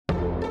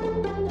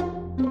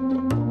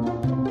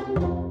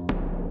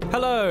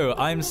Hello,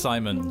 I'm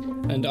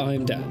Simon. And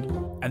I'm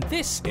Dan. And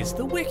this is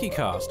the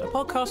Wikicast, a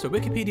podcast where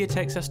Wikipedia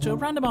takes us to a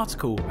random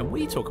article and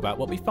we talk about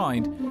what we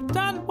find.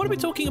 Dan, what are we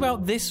talking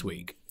about this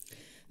week?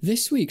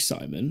 This week,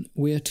 Simon,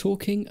 we're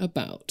talking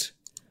about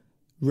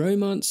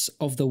Romance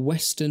of the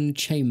Western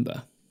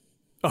Chamber.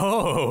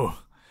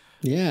 Oh.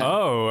 Yeah.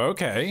 Oh,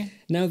 okay.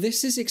 Now,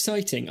 this is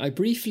exciting. I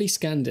briefly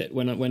scanned it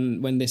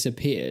when this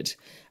appeared,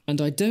 and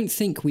I don't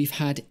think we've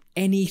had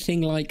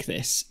anything like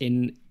this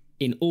in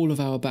all of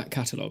our back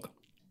catalogue.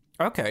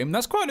 Okay,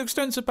 that's quite an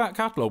extensive back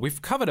catalogue.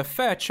 We've covered a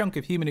fair chunk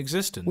of human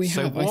existence. We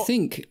have. I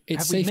think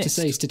it's safe to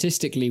say,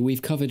 statistically,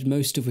 we've covered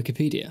most of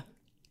Wikipedia.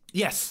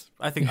 Yes,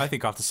 I think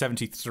after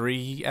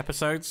 73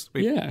 episodes,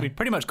 we've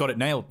pretty much got it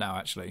nailed now,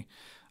 actually.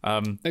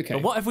 Okay.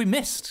 But what have we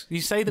missed?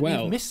 You say that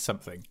we've missed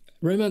something.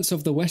 Romance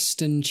of the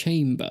Western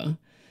Chamber,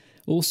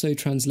 also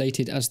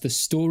translated as The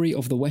Story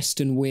of the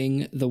Western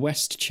Wing, The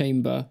West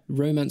Chamber,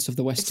 Romance of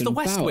the Western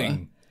Bower. It's the West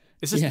Wing.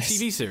 Is this a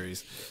TV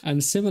series?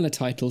 And similar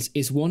titles,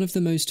 is one of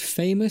the most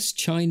famous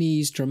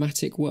Chinese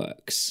dramatic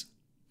works.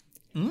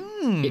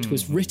 It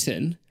was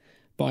written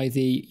by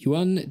the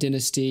Yuan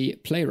dynasty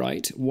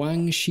playwright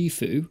Wang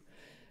Shifu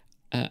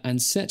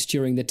and set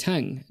during the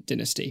Tang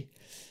dynasty.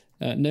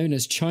 Known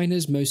as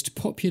China's most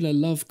popular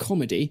love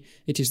comedy,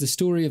 it is the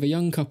story of a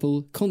young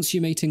couple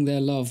consummating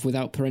their love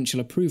without parental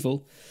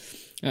approval,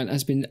 and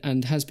has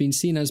been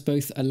seen as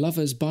both a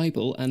lover's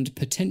Bible and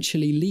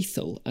potentially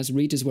lethal, as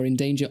readers were in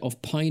danger of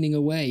pining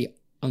away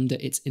under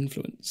its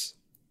influence.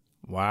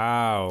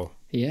 Wow.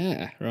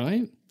 Yeah,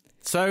 right?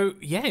 So,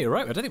 yeah, you're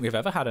right. I don't think we've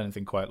ever had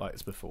anything quite like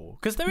this before.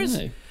 Because there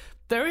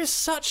is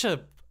such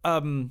a...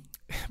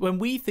 when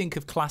we think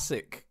of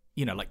classic...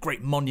 like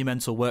great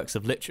monumental works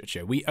of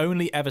literature, we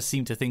only ever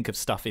seem to think of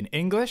stuff in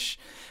English,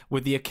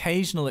 with the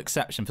occasional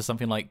exception for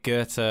something like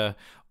Goethe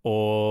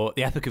or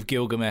the Epic of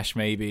Gilgamesh,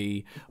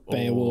 maybe,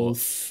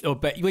 Beowulf.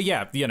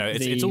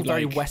 It's all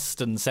very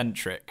Western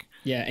centric.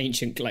 Yeah,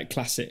 ancient,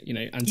 classic,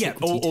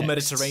 antiquity or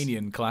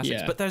Mediterranean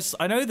classics. Yeah. But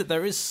I know that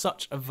there is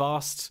such a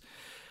vast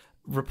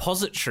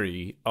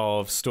repository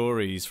of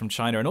stories from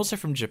China and also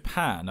from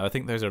Japan. I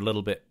think those are a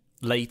little bit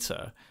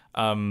later.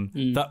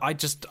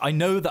 That I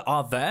know that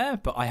are there,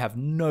 but I have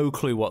no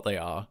clue what they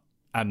are.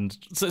 And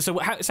so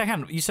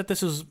Han, you said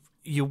this was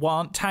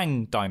Yuan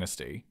Tang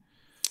dynasty.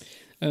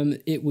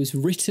 It was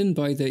written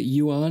by the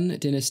Yuan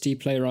dynasty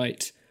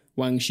playwright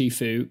Wang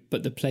Shifu,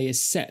 but the play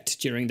is set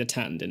during the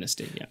Tang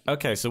dynasty. Yeah.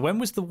 Okay, so when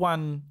was the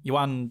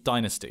Yuan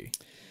dynasty?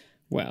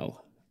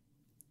 Well,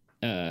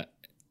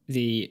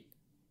 the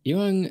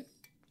Yuan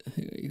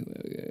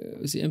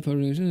was the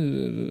emperor.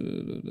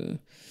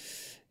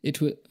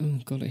 It was. Oh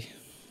golly.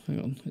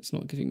 Hang on, it's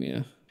not giving me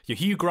a... You're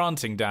Hugh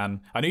Granting,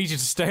 Dan. I need you to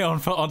stay on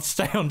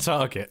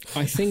target.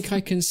 I think I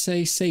can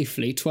say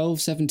safely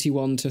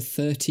 1271 to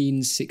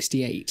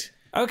 1368.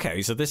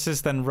 Okay, so this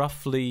is then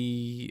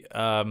roughly...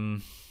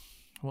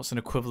 what's an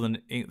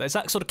equivalent... Is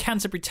that sort of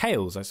Canterbury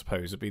Tales, I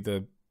suppose, would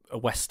be a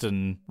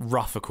Western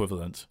rough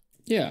equivalent?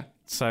 Yeah.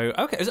 So,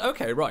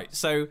 okay, right.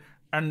 So,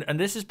 and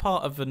this is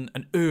part of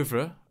an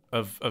oeuvre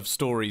of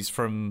stories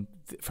from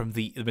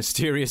the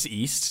mysterious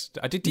East.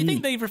 Do you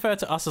think they refer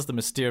to us as the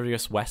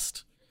mysterious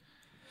West?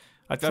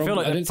 I feel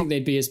like I don't think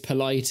they'd be as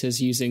polite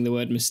as using the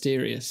word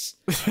mysterious.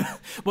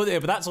 Well, yeah,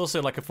 but that's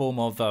also like a form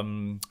of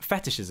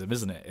fetishism,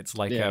 isn't it? It's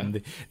like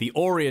the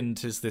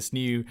Orient is this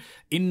new,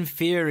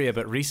 inferior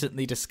but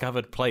recently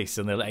discovered place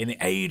in the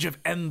age of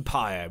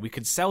empire. We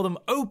could sell them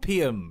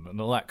opium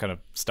and all that kind of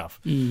stuff.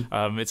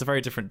 It's a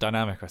very different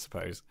dynamic, I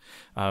suppose.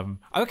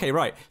 Okay,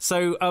 right.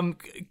 So,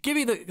 give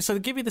me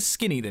the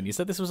skinny. Then you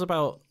said this was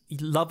about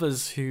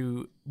lovers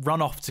who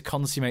run off to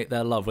consummate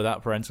their love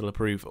without parental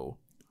approval.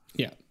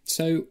 Yeah.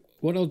 So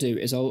what I'll do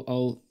is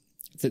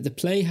the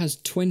play has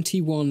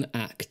 21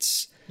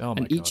 acts,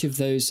 and each of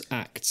those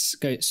acts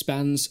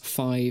spans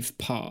 5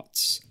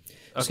 parts.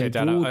 Okay, so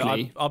Dan,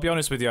 broadly, I'll be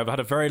honest with you. I've had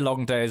a very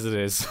long day as it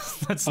is.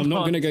 I'm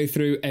not going to go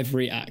through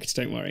every act,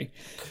 don't worry.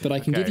 But I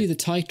can give you the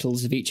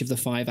titles of each of the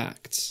 5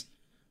 acts.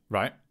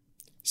 Right.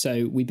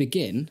 So we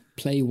begin,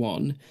 play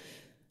 1,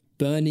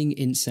 Burning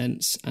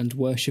Incense and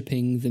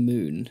Worshipping the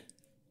Moon.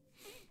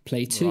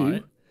 Play 2,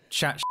 right.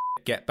 Chat,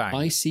 get bang.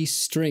 Icy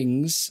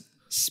Strings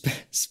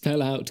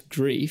spell out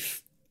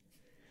grief.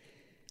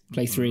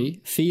 Play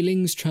 3,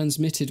 Feelings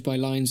Transmitted by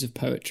Lines of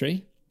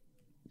Poetry.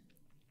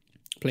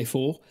 Play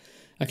 4,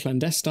 A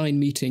Clandestine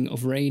Meeting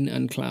of Rain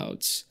and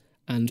Clouds.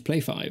 And play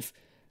 5,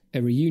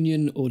 A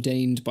Reunion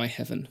Ordained by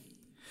Heaven.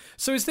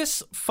 So is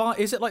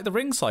it like the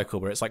Ring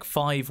Cycle where it's like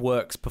 5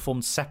 works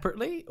performed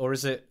separately, or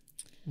is it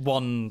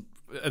one?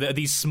 Are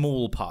these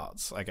small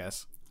parts, I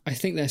guess? I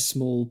think they're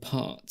small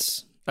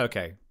parts.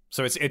 Okay.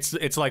 So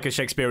it's like a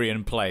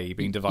Shakespearean play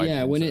being divided.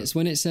 Yeah, when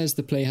it says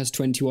the play has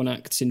 21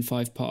 acts in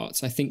 5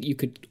 parts, I think you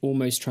could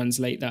almost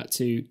translate that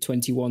to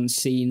 21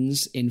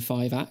 scenes in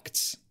 5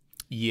 acts.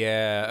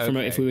 Yeah.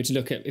 Okay. If we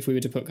were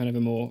to put kind of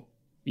a more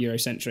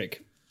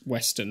Eurocentric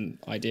Western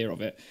idea of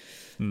it.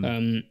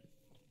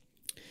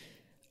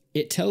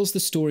 It tells the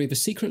story of a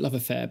secret love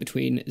affair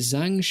between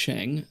Zhang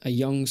Sheng, a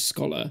young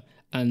scholar,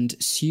 and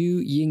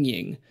Xu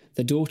Yingying,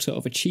 the daughter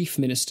of a chief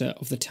minister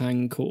of the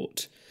Tang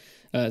court.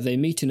 They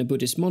meet in a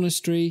Buddhist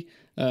monastery.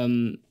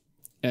 Yingying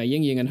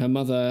and her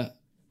mother...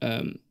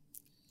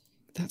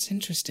 that's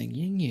interesting,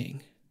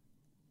 Yingying.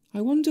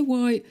 I wonder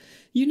why...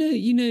 You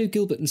know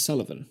Gilbert and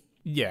Sullivan?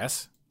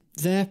 Yes.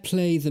 Their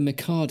play The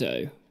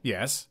Mikado...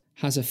 Yes.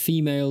 ...has a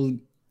female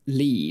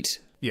lead.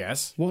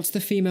 Yes. What's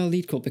the female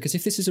lead called? Because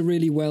if this is a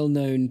really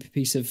well-known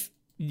piece of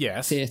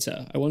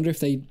theatre, I wonder if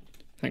they...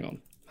 Hang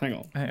on.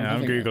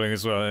 I'm Googling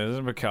as well.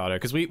 The Mikado.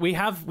 Because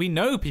we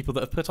know people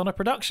that have put on a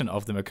production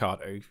of The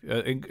Mikado,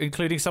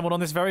 including someone on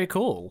this very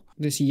call.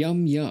 This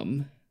Yum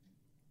Yum.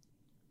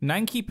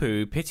 Nanki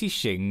Poo, Pity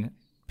Shing,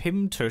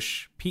 Pim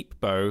Tush, Peep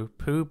Bo,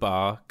 Pooh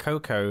Bar,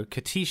 Coco,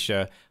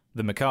 Katisha,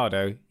 The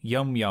Mikado,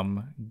 Yum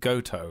Yum,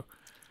 Goto.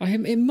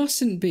 It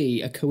mustn't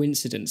be a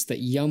coincidence that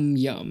Yum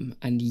Yum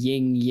and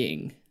Ying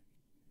Ying,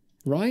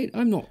 right?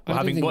 I'm not. Well,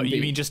 having what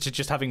you mean?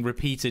 Just having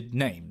repeated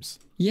names?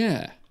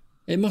 Yeah,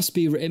 it must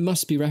be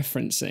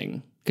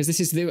referencing, because this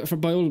is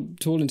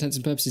to all intents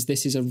and purposes,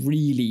 this is a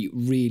really,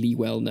 really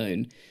well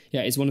known.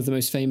 Yeah, it's one of the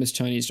most famous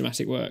Chinese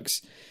dramatic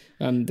works.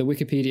 The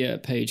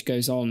Wikipedia page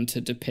goes on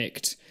to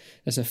depict.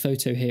 There's a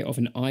photo here of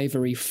an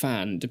ivory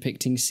fan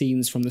depicting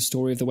scenes from the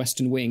story of the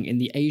Western Wing in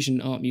the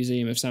Asian Art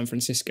Museum of San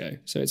Francisco.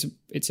 So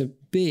it's a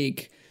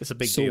big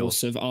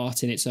source of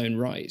art in its own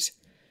right.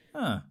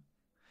 Huh.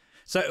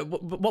 So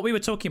what we were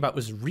talking about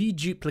was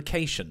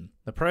reduplication,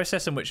 the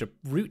process in which a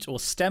root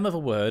or stem of a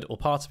word or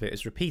part of it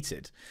is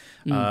repeated.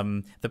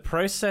 The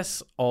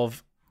process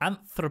of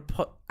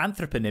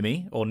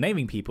anthroponymy, or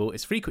naming people,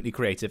 is frequently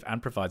creative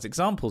and provides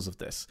examples of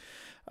this.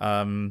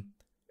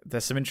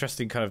 There's some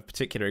interesting kind of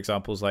particular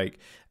examples, like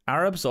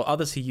Arabs or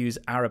others who use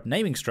Arab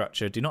naming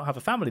structure do not have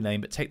a family name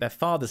but take their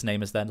father's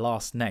name as their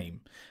last name.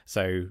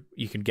 So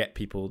you can get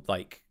people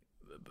like,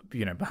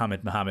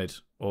 Muhammad,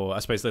 or I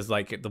suppose there's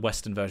like the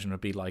Western version would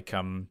be like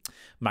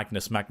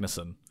Magnus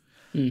Magnusson.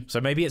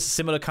 So maybe it's a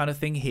similar kind of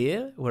thing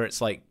here, where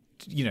it's like,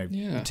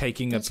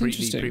 taking a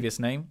previous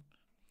name.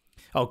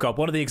 Oh God,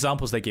 one of the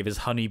examples they give is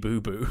Honey Boo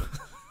Boo.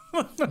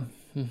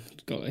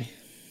 Golly.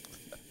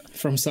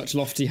 From such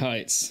lofty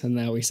heights, and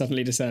now we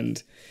suddenly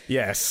descend.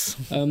 Yes.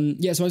 So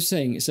I was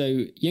saying,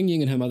 so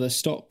Ying and her mother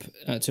stop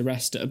to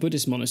rest at a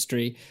Buddhist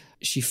monastery.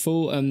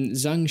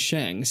 Zhang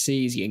Sheng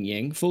sees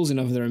Ying, falls in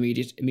love with her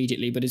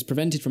immediately, but is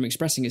prevented from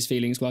expressing his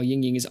feelings while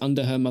Ying is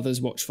under her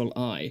mother's watchful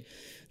eye.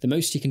 The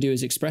most he can do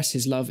is express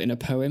his love in a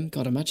poem.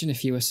 God, imagine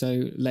if you were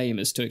so lame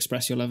as to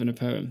express your love in a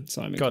poem,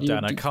 Simon. God,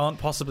 Dan, I can't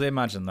possibly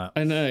imagine that.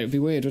 I know, it'd be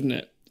weird, wouldn't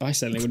it? I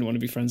certainly wouldn't want to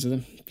be friends with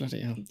him.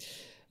 Bloody hell.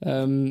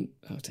 Oh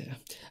dear.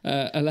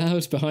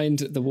 Allowed behind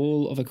the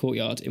wall of a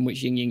courtyard in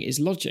which Ying is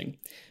lodging.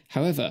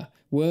 However,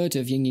 word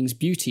of Ying's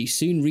beauty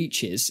soon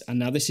reaches, and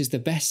now this is the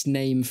best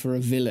name for a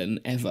villain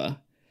ever.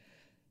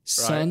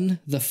 Sun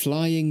the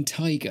Flying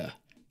Tiger.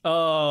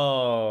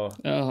 Oh,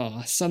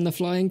 Sun the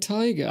Flying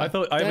Tiger. I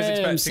was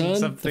expecting Sun,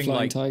 something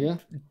like tiger.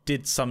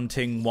 Did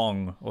Something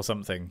Wong or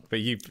something, but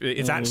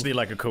it's actually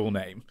like a cool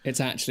name. It's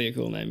actually a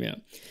cool name, yeah.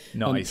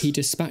 Nice. He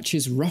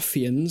dispatches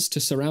ruffians to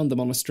surround the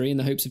monastery in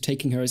the hopes of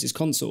taking her as his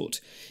consort.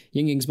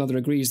 Ying's mother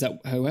agrees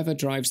that whoever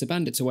drives the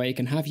bandits away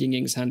can have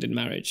Ying's hand in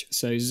marriage.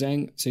 So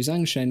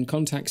Zhang Shen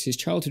contacts his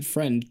childhood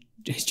friend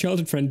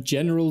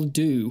General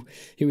Du,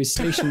 who is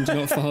stationed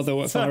not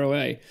far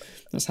away.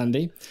 That's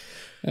handy.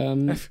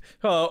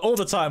 All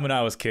the time when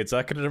I was kids,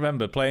 I could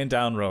remember playing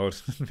down road,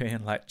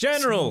 being like,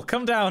 General,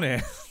 come down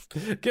here,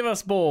 give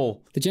us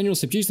ball. The general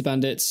subdues the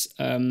bandits,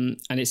 and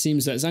it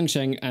seems that Zhang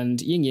Sheng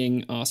and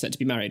Ying are set to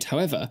be married.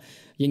 However,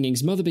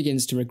 Ying's mother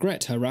begins to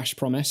regret her rash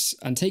promise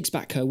and takes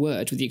back her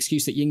word with the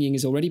excuse that Ying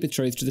is already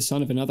betrothed to the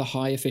son of another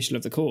high official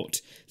of the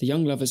court. The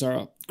young lovers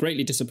are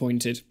greatly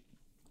disappointed,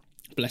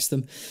 bless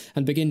them,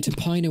 and begin to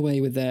pine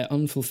away with their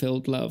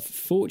unfulfilled love.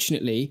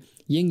 Fortunately,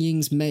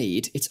 Ying's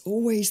maid, it's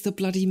always the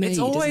bloody maid, It's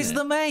always isn't it?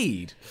 the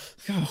maid.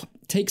 Oh,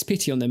 takes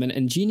pity on them and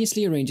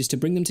ingeniously arranges to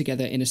bring them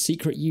together in a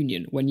secret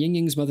union. When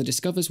Ying's mother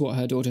discovers what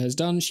her daughter has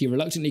done, she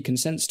reluctantly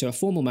consents to a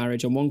formal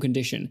marriage on one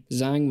condition.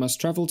 Zhang must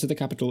travel to the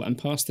capital and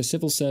pass the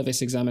civil service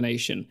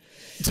examination.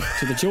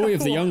 To the joy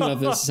of the young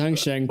lovers, Zhang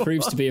Sheng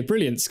proves to be a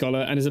brilliant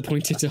scholar and is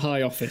appointed to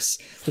high office.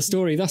 The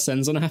story thus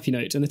ends on a happy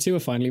note, and the two are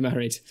finally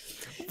married.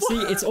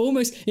 What?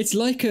 See,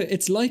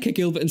 it's like a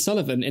Gilbert and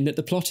Sullivan in that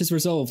the plot is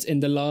resolved in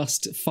the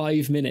last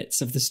 5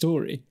 minutes of the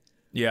story.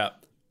 Yeah.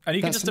 And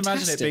you can just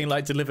imagine fantastic. it being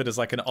like delivered as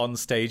like an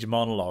on-stage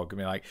monologue. I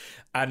mean, like,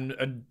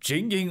 and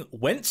Jing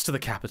went to the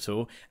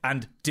capital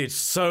and did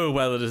so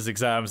well at his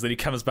exams that he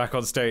comes back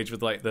on stage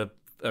with like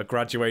a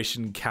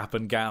graduation cap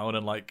and gown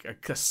and like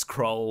a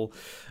scroll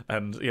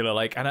and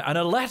and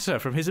a letter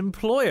from his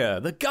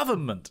employer, the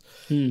government.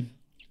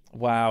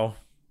 Wow,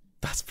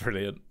 that's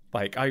brilliant.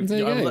 Like, I'll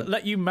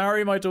let you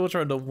marry my daughter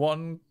under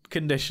one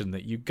condition,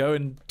 that you go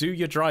and do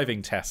your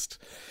driving test.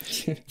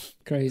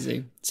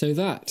 Crazy. So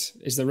that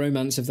is the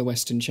romance of the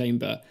Western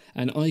Chamber,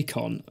 an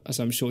icon, as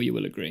I'm sure you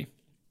will agree.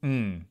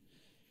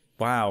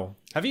 Wow.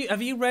 Have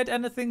you read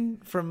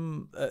anything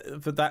from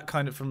for that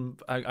kind of I'm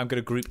going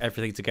to group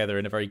everything together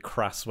in a very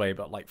crass way,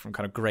 but like from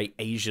kind of great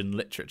Asian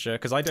literature?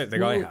 Because I don't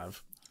think I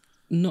have.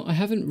 No, I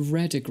haven't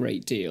read a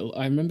great deal.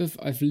 I remember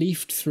I've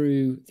leafed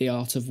through The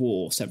Art of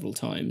War several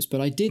times,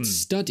 but I did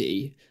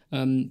study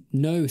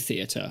Noh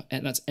theatre,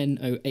 and that's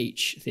Noh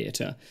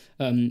theatre,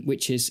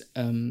 which is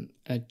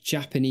a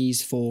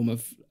Japanese form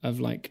of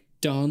like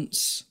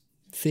dance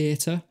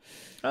theatre.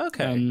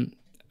 Okay. And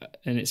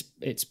it's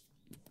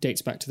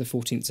dates back to the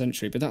 14th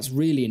century, but that's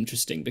really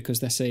interesting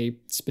because there's a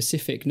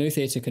specific Noh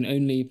theatre can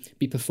only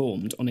be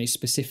performed on a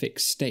specific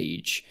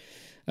stage.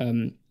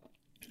 And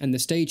the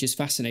stage is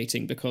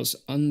fascinating because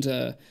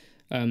under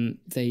under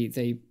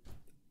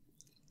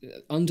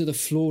the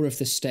floor of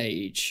the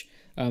stage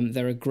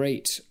there are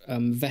great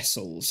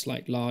vessels,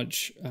 like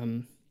large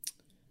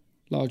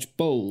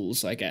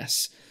bowls, I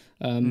guess,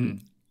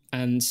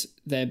 and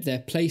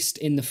they're placed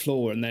in the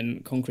floor, and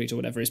then concrete or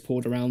whatever is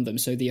poured around them.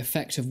 So the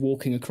effect of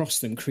walking across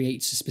them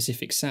creates a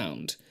specific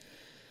sound.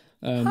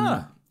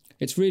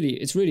 It's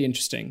really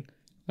interesting,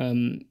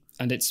 and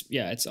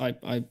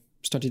I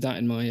studied that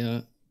in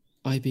my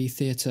IB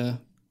theatre,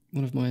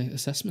 one of my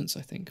assessments,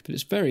 I think. But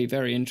it's very,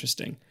 very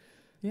interesting.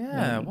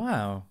 Yeah,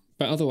 wow.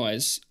 But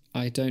otherwise,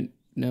 I don't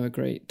know a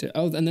great deal.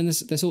 Oh, and then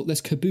there's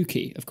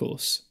kabuki, of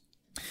course.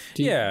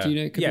 Do you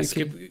know kabuki? Yes,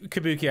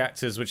 kabuki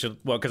actors, which are,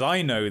 well, because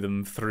I know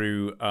them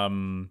through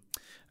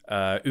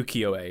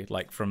ukiyo-e,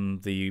 like from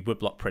the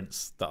woodblock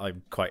prints that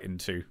I'm quite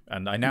into.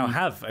 And I now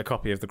have a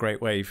copy of The Great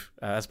Wave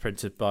as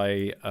printed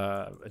by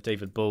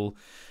David Bull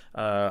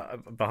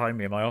behind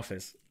me in my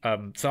office.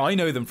 So I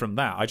know them from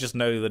that. I just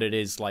know that it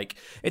is like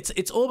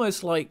it's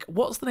almost like,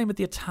 what's the name of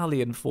the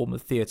Italian form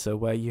of theatre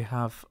where you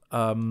have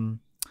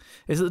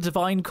is it the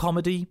Divine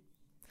Comedy,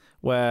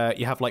 where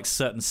you have like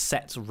certain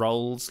set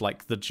roles,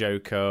 like the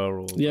Joker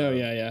or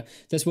yeah.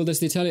 There's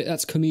the Italian,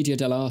 that's Commedia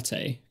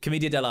dell'arte.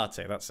 Commedia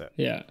dell'arte, that's it.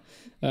 Yeah.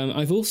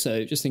 I've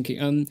also just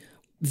thinking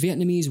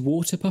Vietnamese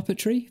water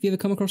puppetry. Have you ever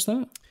come across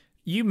that?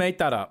 You made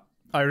that up.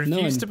 I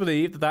refuse to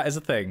believe that is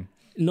a thing.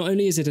 Not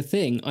only is it a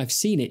thing, I've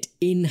seen it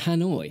in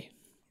Hanoi.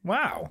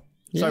 Wow.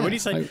 So when you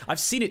say I've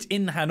seen it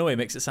in Hanoi, it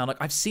makes it sound like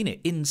I've seen it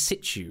in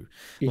situ.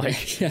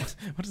 Like,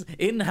 what is it?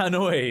 In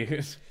Hanoi?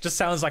 It just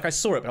sounds like I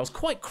saw it, but I was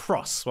quite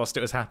cross whilst it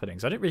was happening,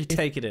 so I didn't really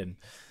take it in.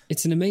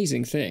 It's an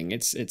amazing thing.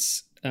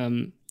 It's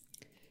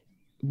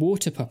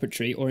water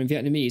puppetry, or in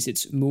Vietnamese,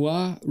 it's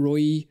Mua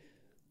Roi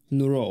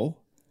Nuro,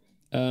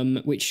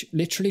 which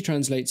literally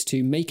translates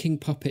to making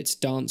puppets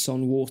dance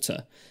on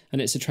water. And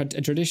it's a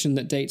tradition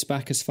that dates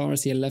back as far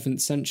as the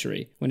 11th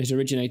century, when it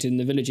originated in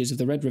the villages of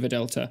the Red River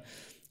Delta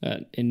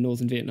in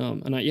northern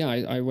Vietnam. And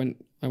I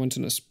went on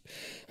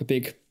a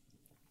big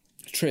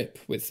trip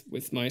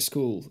with my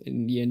school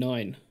in year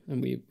 9,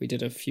 and we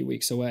did a few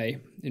weeks away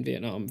in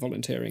Vietnam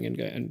volunteering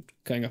and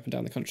going up and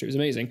down the country. It was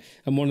amazing.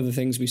 And one of the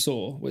things we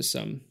saw was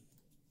some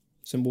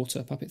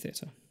water puppet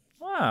theatre.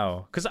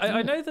 Wow, because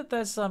I know that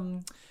there's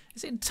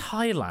is it in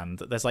Thailand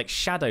that there's like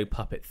shadow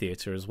puppet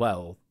theatre as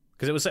well?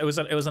 Because it was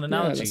an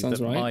analogy that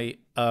right.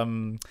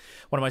 One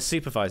of my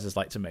supervisors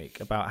liked to make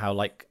about how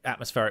like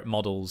atmospheric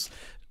models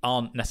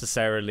aren't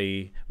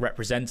necessarily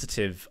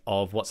representative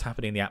of what's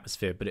happening in the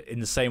atmosphere, but in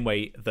the same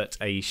way that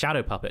a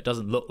shadow puppet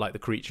doesn't look like the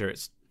creature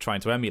it's trying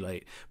to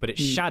emulate, but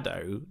its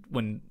shadow,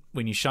 when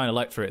you shine a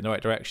light through it in the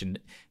right direction,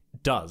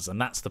 does,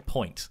 and that's the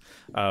point.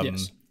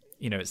 Yes.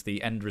 You know, it's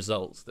the end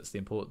result that's the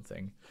important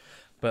thing.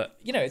 But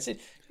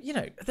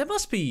there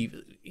must be,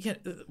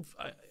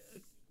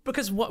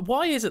 because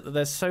why is it that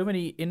there's so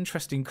many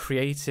interesting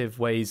creative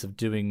ways of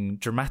doing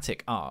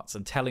dramatic arts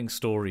and telling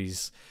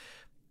stories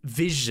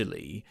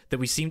visually that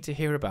we seem to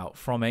hear about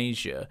from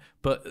Asia,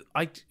 but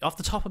off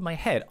the top of my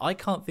head, I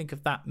can't think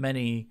of that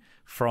many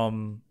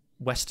from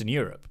Western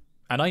Europe.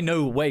 And I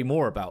know way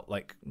more about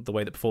like the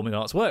way that performing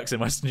arts works in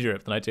Western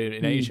Europe than I do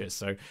in Asia.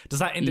 So does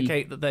that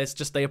indicate that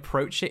they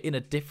approach it in a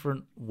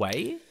different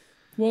way?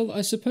 Well,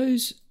 I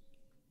suppose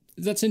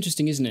that's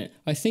interesting, isn't it?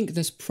 I think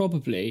there's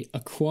probably a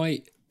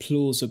quite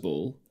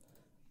plausible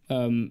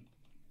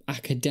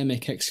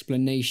academic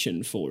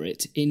explanation for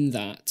it, in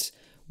that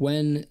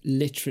when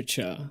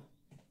literature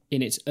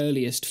in its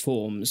earliest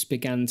forms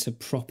began to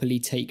properly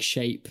take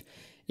shape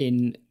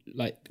in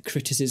like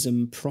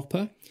criticism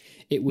proper,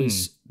 it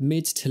was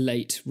mid to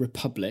late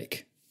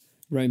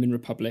Roman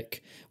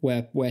Republic,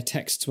 where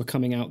texts were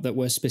coming out that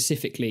were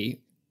specifically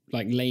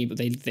like labeled.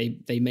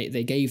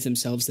 They gave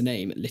themselves the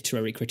name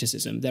literary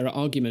criticism. There are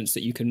arguments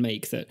that you can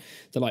make that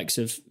the likes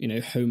of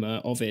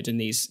Homer, Ovid, and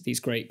these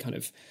great kind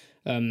of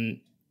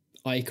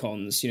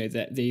icons,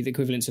 the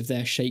equivalents of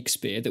their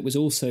Shakespeare, that was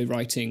also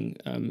writing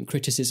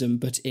criticism,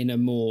 but in a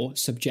more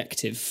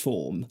subjective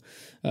form,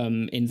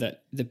 in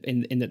that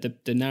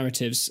the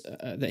narratives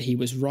that he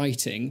was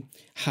writing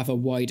have a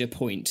wider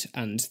point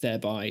and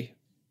thereby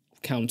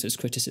counters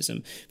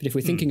criticism. But if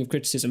we're thinking of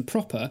criticism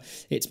proper,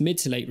 it's mid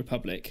to late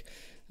Republic,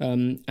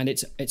 and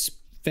it's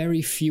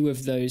very few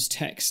of those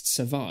texts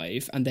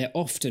survive, and they're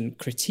often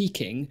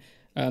critiquing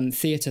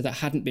theatre that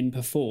hadn't been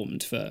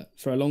performed for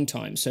a long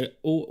time. So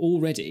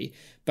already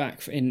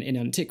back in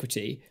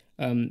antiquity,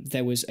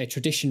 there was a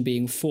tradition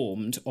being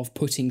formed of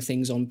putting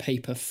things on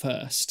paper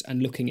first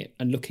and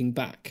looking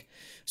back.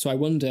 So I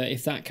wonder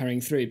if that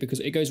carrying through, because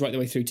it goes right the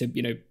way through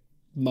to,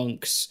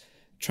 monks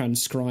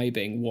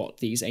transcribing what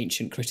these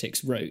ancient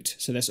critics wrote.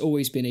 So there's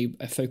always been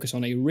a focus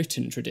on a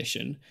written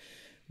tradition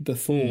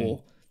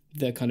before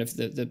the kind of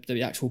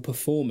the actual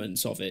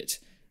performance of it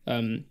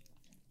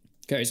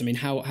goes. I mean,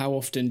 how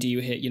often do you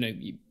hear,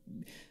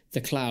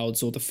 the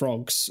clouds or the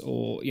frogs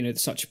or,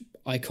 such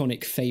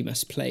iconic,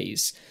 famous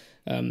plays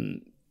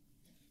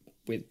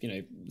with,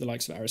 the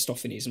likes of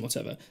Aristophanes and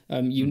whatever,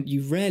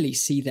 you rarely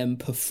see them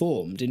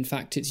performed. In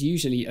fact, it's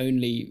usually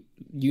only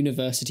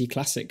university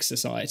classic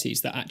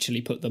societies that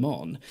actually put them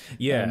on.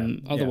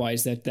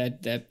 Otherwise,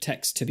 they're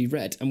text to be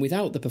read. And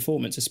without the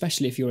performance,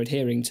 especially if you're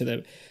adhering to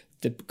the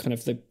kind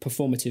of the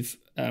performative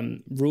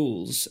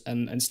rules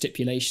and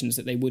stipulations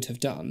that they would have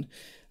done,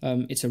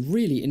 it's a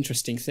really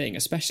interesting thing.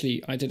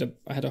 Especially, I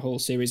had a whole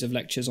series of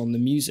lectures on the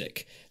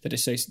music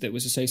that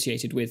was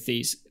associated with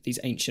these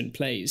ancient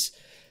plays,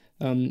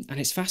 and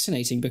it's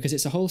fascinating because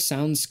it's a whole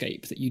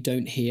soundscape that you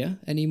don't hear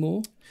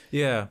anymore.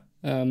 It's a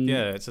totally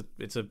really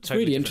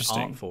different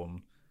interesting art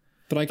form.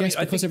 But I guess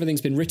because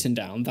everything's been written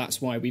down,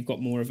 that's why we've got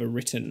more of a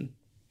written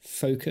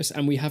focus,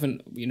 and we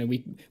haven't,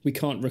 we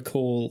can't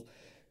recall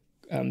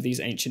these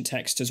ancient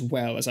texts as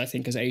well as I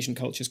think as Asian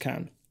cultures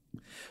can.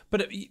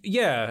 But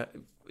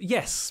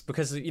yes,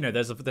 because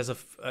there's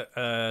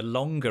a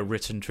longer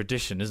written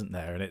tradition, isn't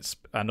there?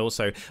 And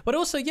also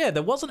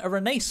there wasn't a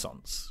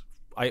Renaissance.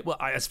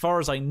 As far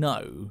as I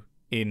know,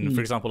 in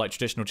for example, like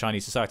traditional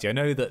Chinese society, I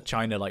know that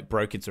China like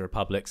broke into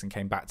republics and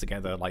came back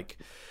together.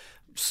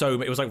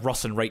 So it was like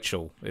Ross and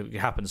Rachel. It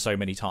happened so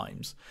many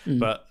times,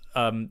 but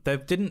there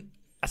didn't.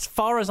 As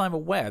far as I'm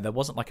aware, there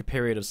wasn't like a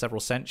period of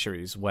several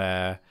centuries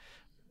where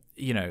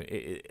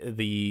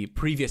the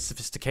previous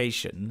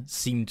sophistication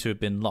seemed to have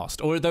been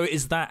lost. Although,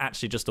 is that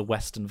actually just a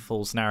Western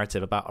false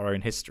narrative about our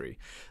own history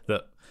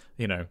that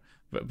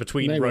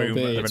between Rome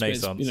and the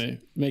Renaissance?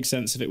 Makes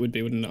sense if it would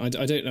be, wouldn't it?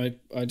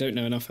 I don't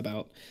know enough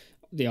about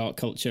the art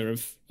culture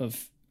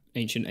of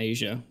ancient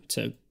Asia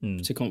to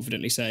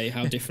confidently say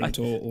how different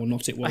or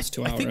not it was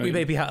to our own. I think we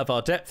may be out of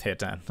our depth here,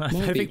 Dan.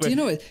 Do you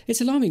know what?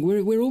 It's alarming.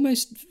 We're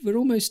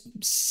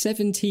almost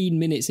 17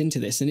 minutes into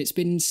this, and it's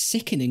been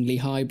sickeningly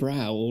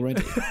highbrow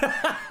already.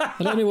 I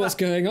don't know what's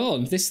going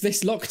on. This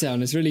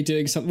lockdown is really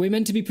doing something. We're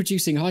meant to be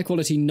producing high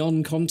quality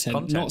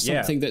non-content, not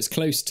something that's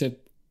close to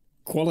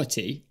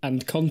quality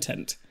and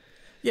content.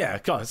 Yeah,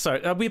 God,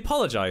 sorry. We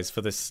apologise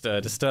for this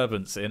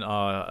disturbance in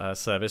our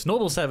service.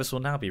 Normal service will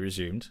now be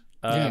resumed.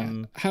 What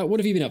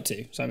have you been up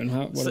to, Simon?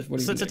 What have you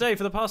been today, doing?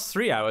 for the past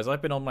 3 hours,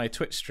 I've been on my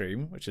Twitch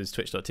stream, which is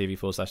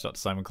twitch.tv/Dr.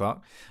 Simon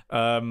Clark,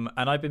 and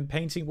I've been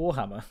painting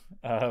Warhammer.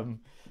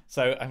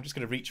 So I'm just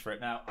going to reach for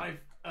it now.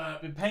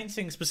 I've been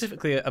painting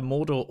specifically a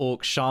Mordor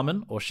Orc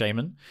Shaman,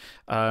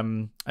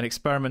 and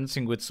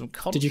experimenting with some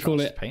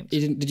contrast paints.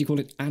 Did you call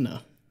it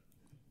Anna?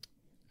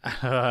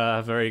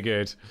 Very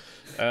good.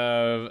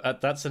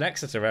 That's an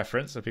Exeter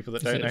reference for people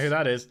that don't know who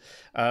that is.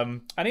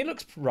 And he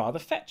looks rather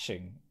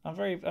fetching.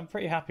 I'm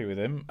pretty happy with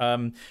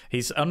him.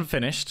 He's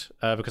unfinished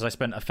because I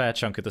spent a fair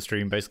chunk of the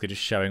stream basically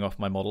just showing off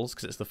my models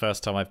because it's the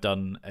first time I've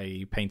done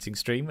a painting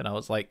stream, and I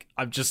was like,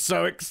 I'm just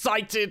so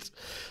excited.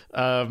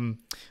 So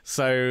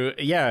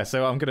I'm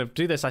going to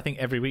do this, I think,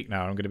 every week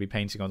now. I'm going to be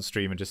painting on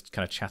stream and just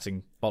kind of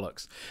chatting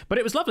bollocks. But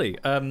it was lovely.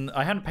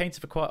 I hadn't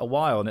painted for quite a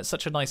while, and it's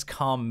such a nice,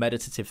 calm,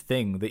 meditative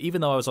thing that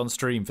even though I was on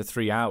stream for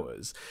 3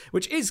 hours,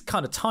 which is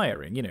kind of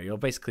tiring, you're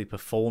basically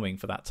performing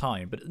for that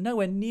time, but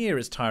nowhere near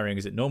as tiring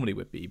as it normally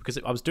would be because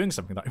I was doing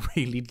something that I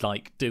really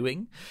like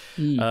doing.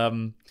 I've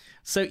been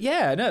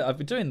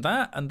doing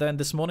that, and then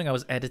this morning I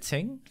was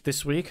editing.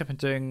 This week I've been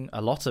doing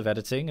a lot of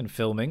editing and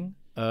filming,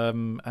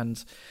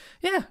 and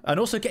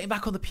also getting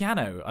back on the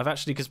piano. I've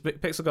actually, because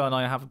Pixel Guy and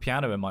I have a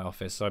piano in my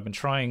office, so I've been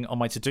trying on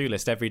my to-do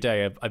list every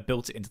day. I've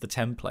built it into the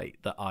template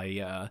that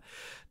I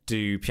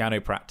do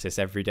piano practice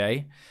every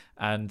day,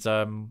 and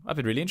I've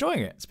been really enjoying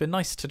it. It's been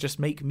nice to just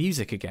make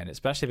music again. It's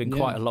actually been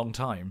quite a long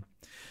time.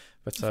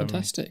 But,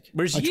 fantastic.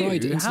 Whereas I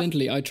tried to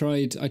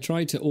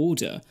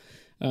order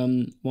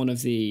one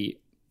of the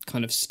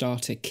kind of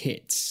starter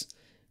kits,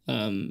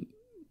 Warhammer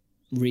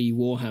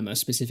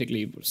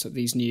specifically, so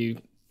these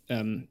new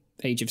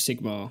Age of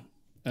Sigmar.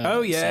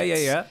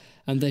 Sets.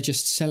 And they're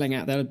just selling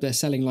out. They're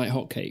selling like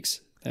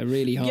hotcakes. They're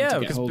really hard to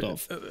get hold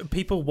of.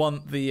 People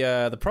want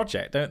the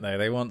project, don't they?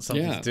 They want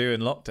something to do in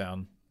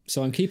lockdown.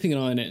 So I'm keeping an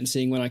eye on it and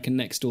seeing when I can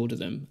next order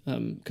them,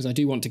 because I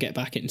do want to get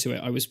back into it.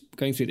 I was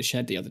going through the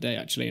shed the other day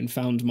actually and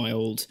found my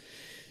old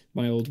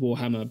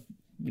Warhammer,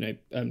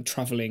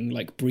 traveling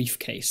like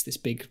briefcase, this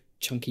big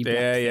chunky black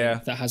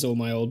thing that has all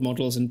my old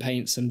models and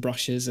paints and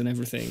brushes and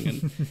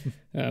everything,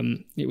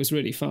 and it was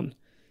really fun.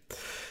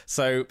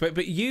 So,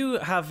 but you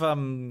have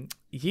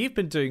you've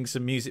been doing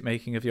some music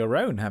making of your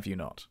own, have you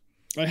not?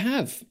 I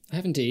have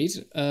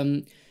indeed.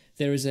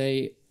 There is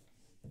a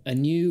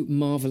new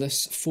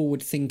marvellous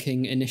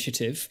forward-thinking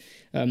initiative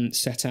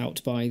set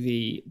out by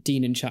the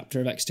Dean and Chapter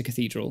of Exeter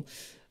Cathedral,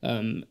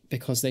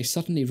 because they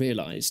suddenly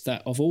realised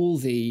that of all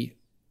the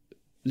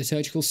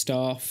liturgical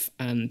staff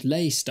and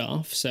lay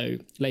staff, so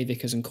lay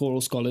vicars and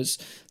choral scholars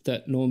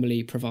that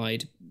normally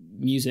provide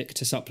music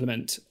to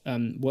supplement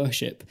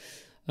worship.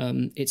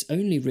 It's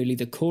only really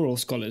the choral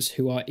scholars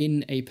who are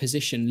in a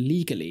position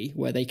legally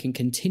where they can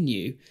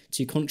continue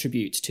to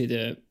contribute to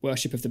the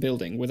worship of the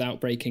building without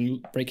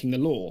breaking the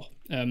law.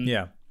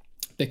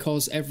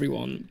 Because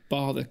everyone,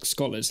 bar the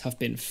scholars, have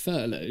been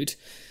furloughed,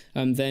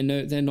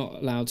 they're not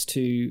allowed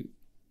to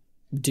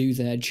do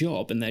their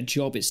job, and their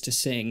job is to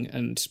sing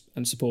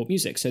and support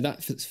music. So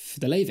that for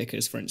the lay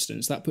vicars, for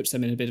instance, that puts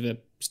them in a bit of a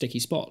sticky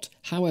spot.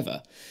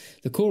 However,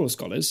 the choral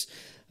scholars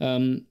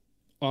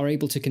are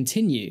able to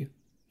continue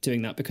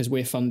doing that because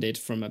we're funded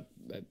from a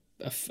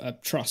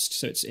trust,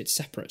 so it's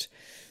separate.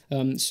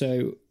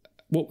 So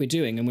what we're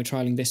doing, and we're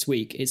trialling this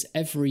week, is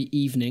every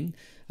evening,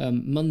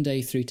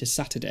 Monday through to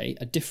Saturday,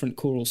 a different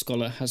choral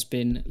scholar has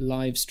been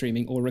live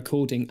streaming or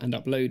recording and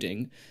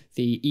uploading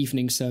the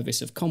evening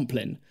service of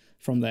Compline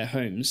from their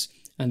homes,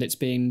 and it's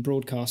being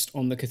broadcast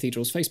on the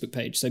cathedral's Facebook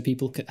page, so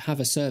people could have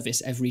a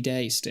service every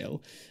day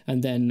still,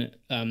 and then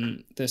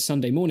the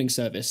Sunday morning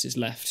service is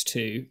left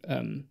to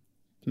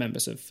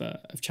members of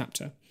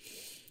chapter.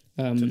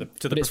 To the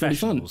but it's really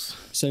fun. professionals.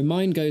 So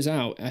mine goes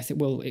out,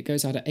 it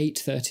goes out at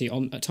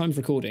 8:30 at time of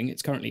recording.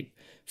 It's currently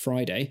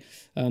Friday.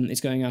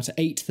 It's going out at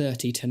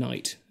 8:30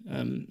 tonight.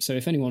 So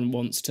if anyone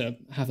wants to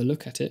have a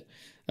look at it,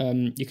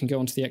 you can go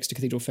onto the Exeter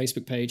Cathedral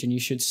Facebook page and you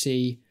should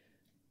see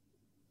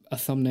a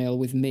thumbnail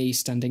with me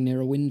standing near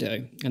a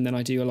window, and then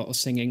I do a lot of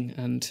singing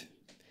and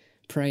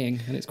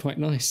praying, and it's quite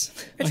nice.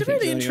 It's a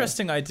really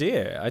interesting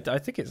idea. I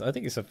think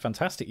it's a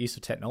fantastic use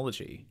of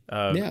technology.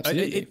 Yeah,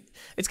 absolutely.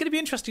 It's going to be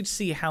interesting to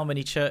see how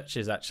many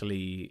churches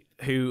actually,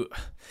 who,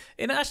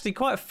 in actually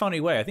quite a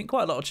funny way, I think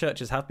quite a lot of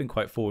churches have been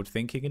quite forward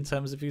thinking in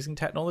terms of using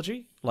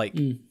technology, like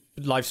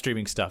live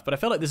streaming stuff. But I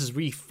feel like this has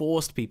really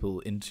forced people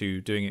into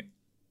doing it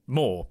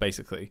more,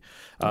 basically.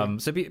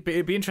 So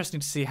it'd be interesting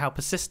to see how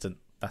persistent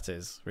that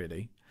is,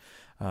 really.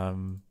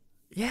 Well,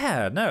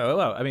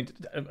 I mean,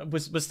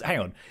 was hang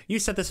on. You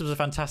said this was a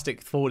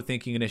fantastic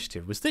forward-thinking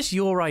initiative. Was this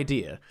your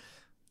idea?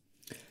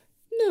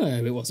 No,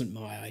 it wasn't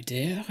my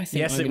idea. I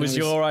think. Yes, it was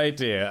your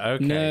idea.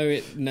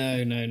 Okay.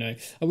 No.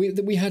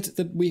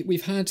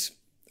 We've had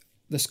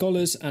the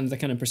scholars and the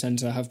canon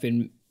precentor have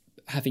been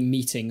having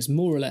meetings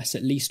more or less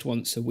at least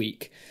once a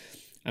week.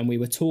 And we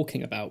were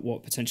talking about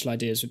what potential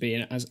ideas would be.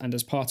 And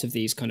as part of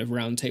these kind of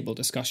roundtable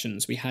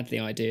discussions, we had the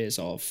ideas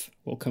of,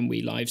 well, can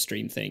we live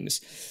stream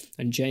things?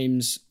 And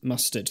James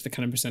Mustard, the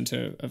canon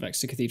precentor of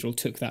Exeter Cathedral,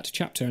 took that to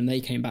chapter, and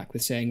they came back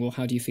with saying, well,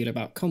 how do you feel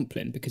about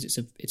Compline? Because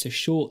it's a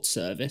short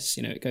service,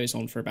 it goes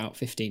on for about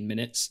 15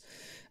 minutes.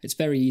 It's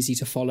very easy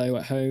to follow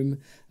at home.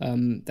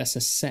 There's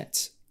a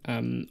set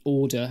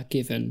order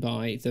given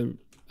by the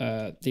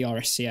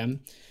RSCM,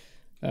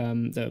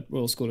 the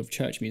Royal School of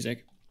Church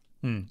Music.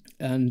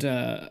 And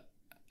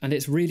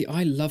it's really,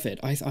 I love it.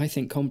 I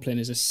think Compline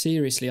is a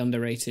seriously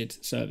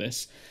underrated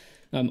service.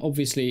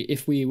 Obviously,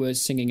 if we were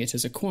singing it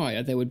as a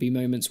choir, there would be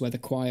moments where the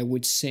choir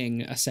would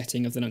sing a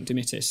setting of the Nunc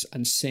Dimittis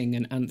and sing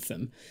an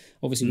anthem.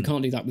 Obviously, we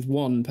can't do that with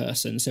one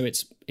person, so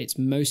it's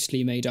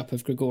mostly made up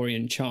of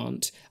Gregorian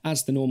chant,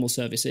 as the normal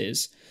service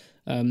is.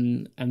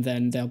 And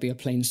then there'll be a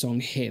plain song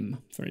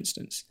hymn, for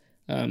instance.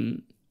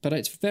 But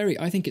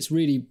I think it's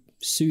really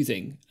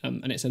soothing,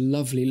 and it's a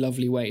lovely,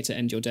 lovely way to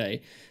end your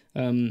day.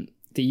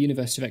 The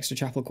University of Exeter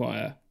Chapel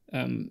Choir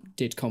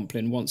did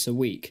Compline once a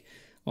week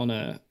on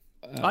a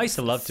I used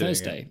to love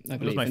Thursday, doing it. I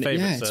believe. It was my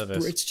favourite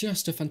service. It's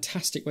just a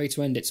fantastic way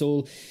to end.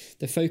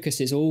 The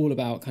focus is all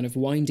about kind of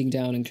winding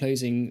down and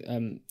closing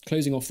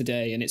off the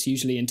day, and it's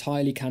usually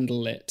entirely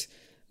candlelit.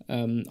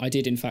 I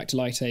did, in fact,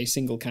 light a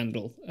single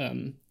candle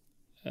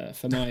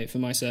for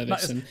my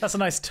service. That's a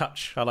nice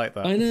touch. I like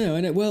that. I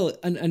know. Well,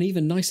 an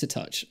even nicer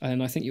touch,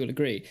 and I think you'll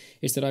agree,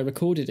 is that I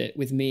recorded it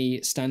with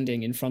me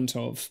standing in front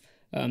of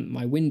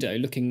my window,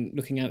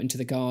 looking out into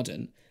the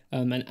garden.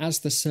 And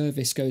as the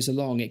service goes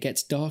along, it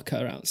gets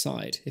darker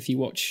outside if you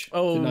watch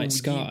the night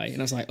sky.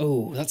 And I was like,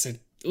 that's a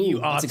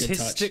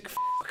artistic good touch.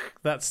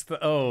 That's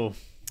the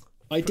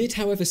I did,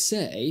 however,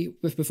 say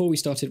before we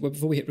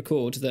hit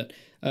record that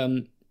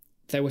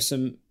there were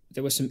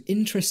some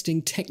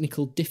interesting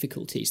technical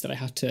difficulties that I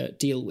had to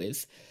deal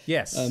with.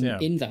 Yes.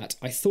 In that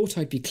I thought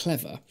I'd be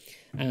clever,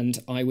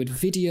 and I would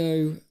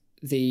video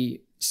the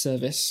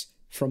service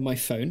from my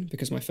phone,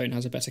 because my phone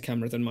has a better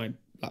camera than my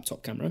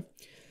laptop camera.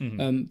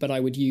 But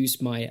I would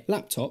use my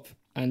laptop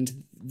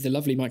and the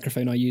lovely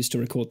microphone I use to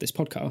record this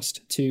podcast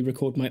to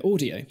record my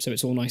audio, so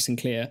it's all nice and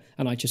clear,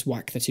 and I just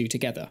whack the two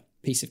together.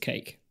 Piece of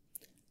cake.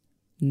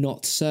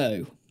 Not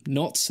so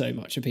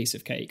much a piece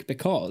of cake,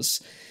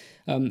 because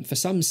for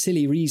some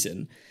silly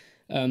reason,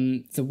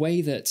 the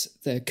way that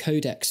the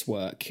codecs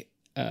work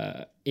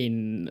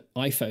in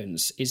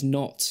iPhones is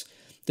not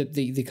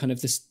the kind of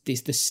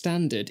the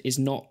standard is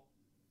not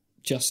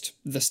just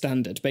the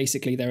standard.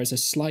 Basically, there is a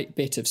slight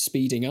bit of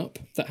speeding up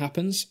that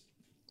happens.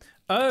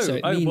 So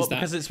it means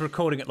because it's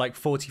recording at like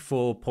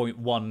 44.1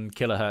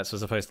 kilohertz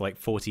as opposed to like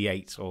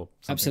 48 or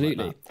something.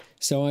 Absolutely. Like that.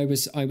 So I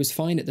was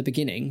fine at the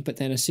beginning, but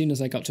then as soon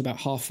as I got to about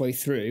halfway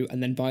through,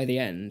 and then by the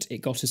end, it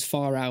got as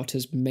far out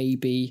as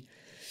maybe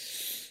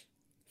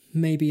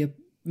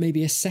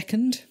a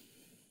second.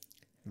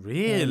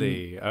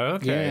 Really?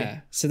 Okay.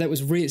 Yeah. So that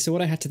was so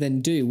what I had to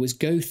then do was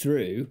go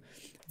through.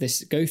 I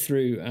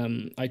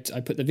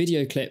put the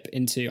video clip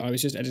into. I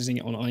was just editing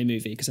it on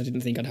iMovie because I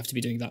didn't think I'd have to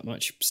be doing that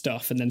much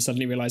stuff, and then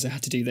suddenly realised I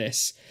had to do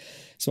this.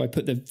 So I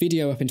put the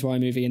video up into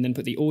iMovie and then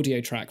put the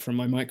audio track from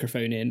my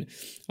microphone in.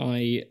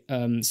 I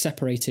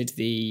separated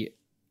the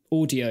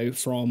audio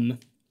from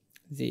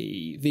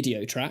the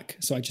video track,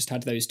 so I just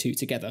had those two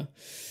together.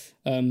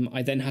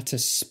 I then had to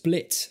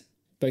split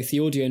both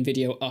the audio and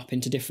video up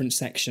into different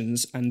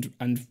sections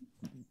and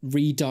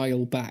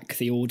redial back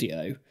the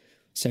audio.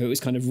 So it was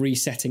kind of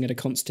resetting at a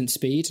constant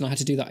speed. And I had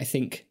to do that, I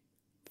think,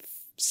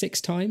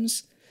 6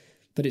 times.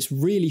 But it's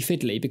really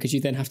fiddly because you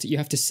then have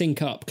to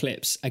sync up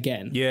clips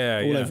again.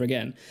 Over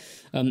again.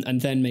 And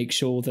then make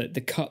sure that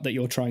the cut that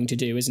you're trying to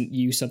do isn't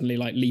you suddenly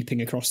like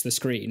leaping across the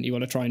screen. You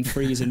want to try and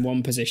freeze in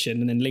one position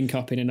and then link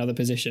up in another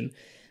position.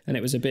 And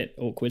it was a bit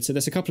awkward. So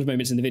there's a couple of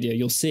moments in the video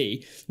you'll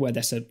see where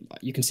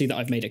you can see that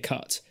I've made a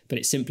cut. But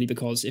it's simply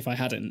because if I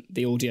hadn't,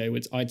 the audio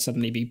I'd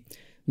suddenly be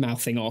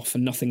mouthing off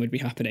and nothing would be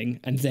happening,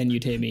 and then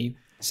you'd hear me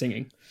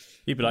singing.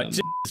 You'd be like,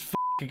 it's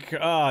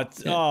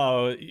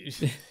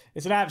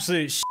an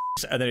absolute shit,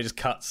 and then it just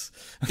cuts.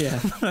 Yeah.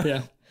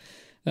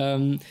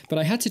 But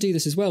I had to do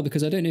this as well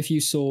because I don't know if you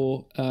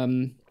saw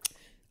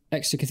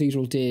Exeter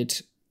Cathedral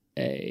did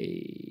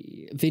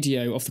a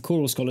video of the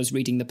choral scholars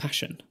reading the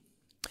Passion.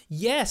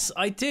 Yes,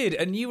 I did,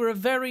 and you were a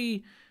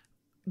very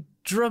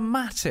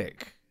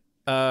dramatic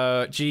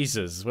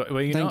Jesus.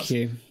 Were you not?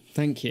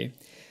 Thank you.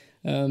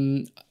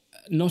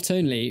 Not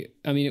only,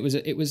 I mean,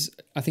 it was.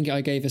 I think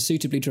I gave a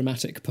suitably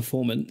dramatic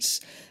performance,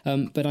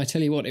 but I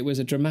tell you what, it was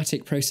a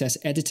dramatic process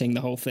editing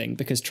the whole thing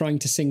because trying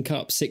to sync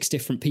up 6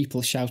 different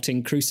people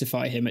shouting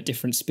 "Crucify him" at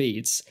different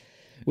speeds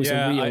was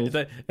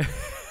a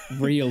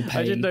real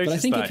pain. But I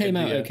think it came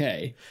out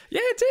okay.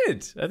 Yeah, it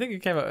did. I think it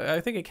came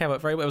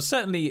out very well. It was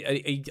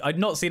certainly I'd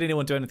not seen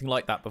anyone do anything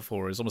like that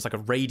before. It was almost like a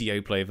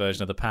radio play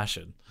version of The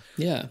Passion.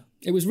 Yeah,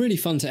 it was really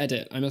fun to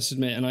edit, I must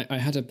admit, and I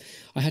had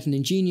an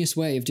ingenious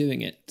way of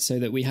doing it so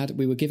that we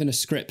were given a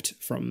script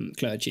from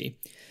clergy,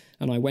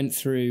 and I went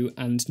through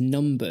and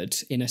numbered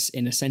in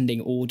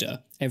ascending order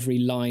every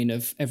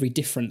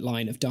different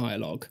line of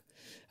dialogue,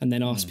 and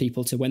then asked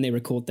people to, when they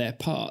record their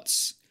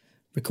parts,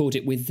 record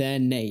it with their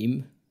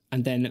name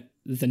and then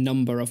the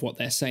number of what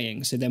they're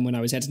saying. So then when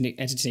I was editing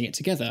it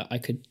together, I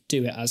could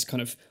do it as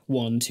kind of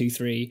 1, 2,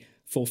 3,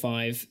 4,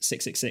 5,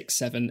 6, 6, 6,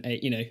 7,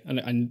 8,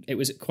 and it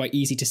was quite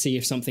easy to see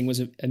if something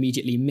was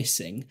immediately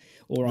missing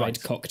or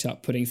I'd cocked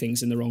up putting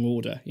things in the wrong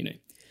order,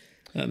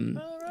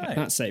 Right.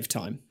 That saved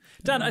time.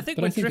 Dan, I think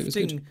we're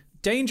drifting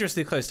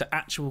dangerously close to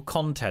actual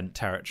content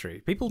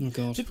territory. People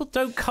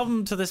don't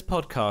come to this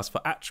podcast for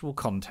actual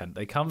content.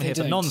 They come here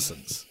for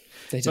nonsense.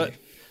 They do.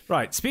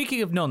 Right,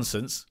 speaking of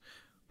nonsense,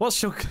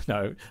 what's your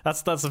choral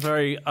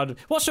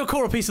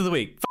piece of the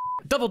week?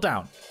 Double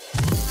down.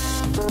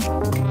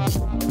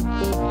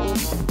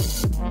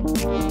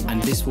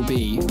 And this will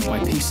be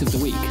my piece of the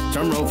week.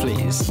 Drum roll,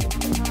 please.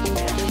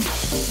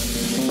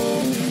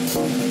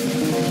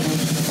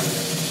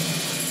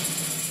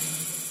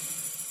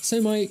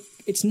 So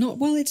it's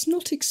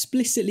not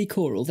explicitly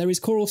choral. There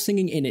is choral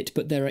singing in it,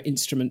 but there are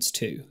instruments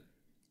too.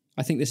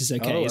 I think this is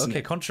okay, isn't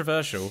it?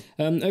 Controversial.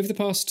 Over the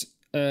past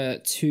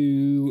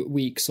 2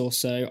 weeks or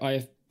so, I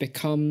have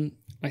become,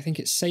 I think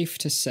it's safe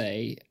to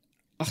say,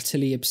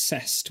 utterly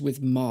obsessed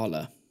with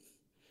Mahler.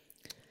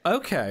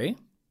 Okay.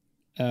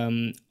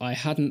 I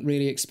hadn't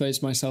really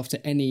exposed myself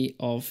to any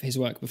of his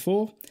work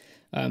before.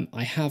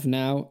 I have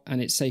now,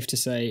 and it's safe to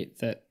say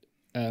that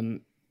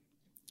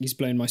he's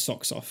blown my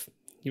socks off.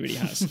 He really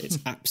has. It's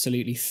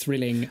absolutely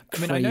thrilling,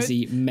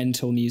 crazy,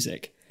 mental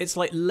music. It's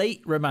like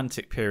late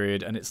Romantic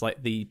period, and it's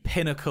like the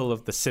pinnacle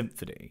of the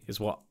symphony, is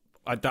what...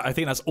 I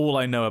think that's all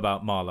I know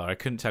about Mahler. I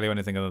couldn't tell you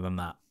anything other than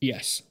that.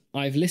 Yes.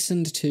 I've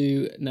listened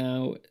to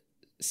now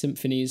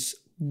symphonies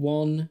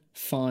 1,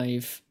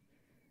 5,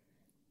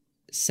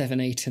 7,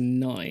 8 and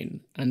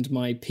 9. And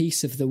my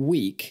piece of the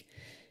week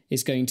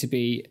is going to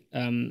be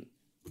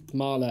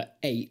Mahler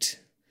 8,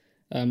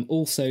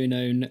 also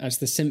known as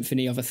the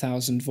Symphony of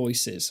 1,000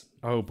 Voices.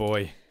 Oh,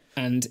 boy.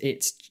 And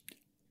it's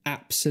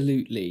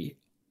absolutely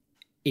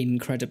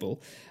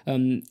incredible.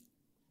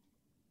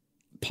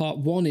 Part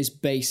 1 is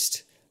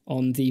based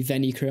on the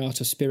Veni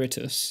Creator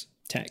Spiritus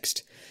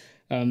text,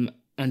 and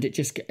it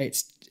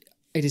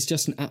is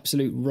just an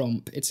absolute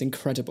romp. It's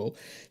incredible.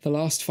 The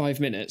last 5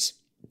 minutes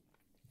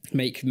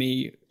make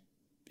me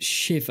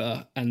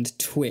shiver and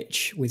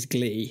twitch with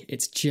glee.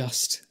 It's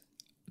just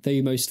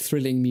the most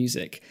thrilling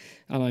music,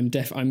 and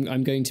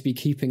I'm going to be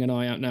keeping an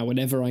eye out now.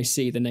 Whenever I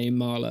see the name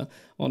Mahler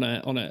on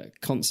a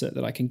concert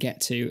that I can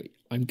get to,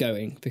 I'm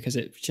going, because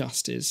it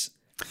just is.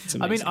 It's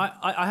amazing. I mean,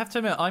 I have to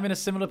admit, I'm in a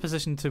similar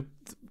position to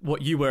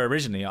what you were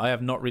originally, I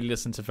have not really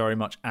listened to very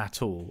much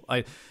at all.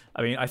 I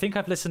mean, I think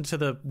I've listened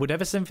to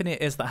whatever symphony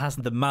it is that has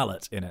the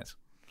mallet in it.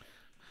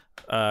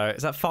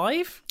 Is that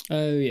 5?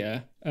 Oh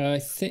yeah, I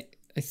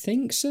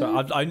think so.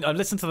 But I've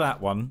listened to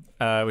that one,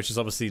 which is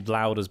obviously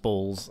loud as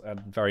balls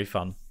and very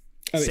fun.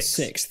 Oh, it's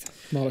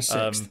 6th. Mahler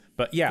 6th.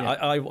 But yeah.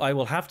 I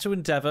will have to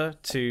endeavour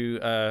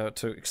to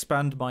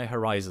expand my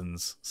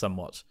horizons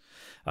somewhat,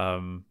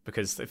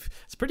 because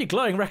it's a pretty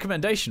glowing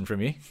recommendation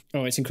from you.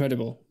 Oh, it's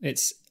incredible.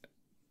 It's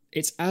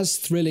as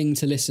thrilling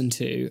to listen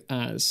to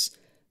as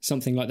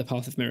something like The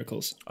Path of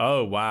Miracles.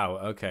 Oh wow!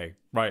 Okay,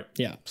 right.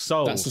 Yeah,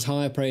 so that's as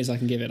high a praise I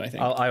can give it, I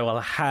think. I will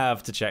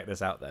have to check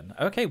this out then.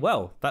 Okay,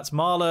 well, that's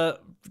Mahler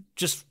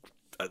just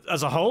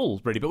as a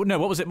whole, really. But no,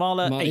 what was it?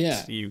 Mahler 8?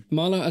 Yeah,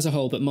 Mahler as a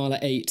whole, but Mahler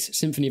 8,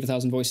 Symphony of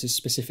 1,000 Voices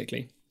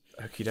specifically.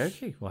 Okie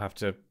dokie. We'll have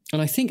to...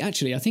 And I think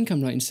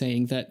I'm right in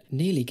saying that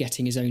nearly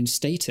getting his own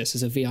status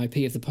as a VIP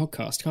of the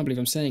podcast. Can't believe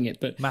I'm saying it,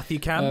 but... Matthew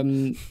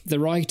Can? The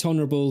Right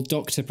Honourable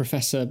Dr.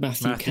 Professor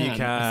Matthew Can,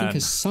 I think,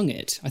 has sung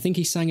it. I think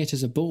he sang it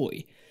as a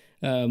boy.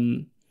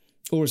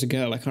 Or as a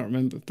girl, I can't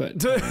remember.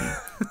 But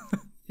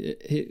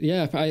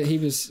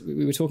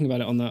we were talking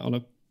about it on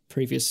a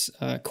previous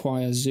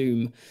choir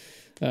Zoom.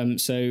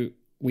 So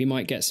we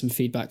might get some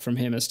feedback from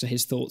him as to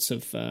his thoughts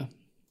of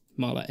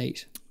Mahler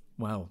 8.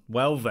 Wow.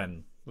 Well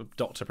then,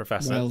 Dr.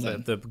 Professor, well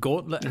then. The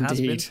gauntlet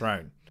has been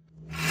thrown.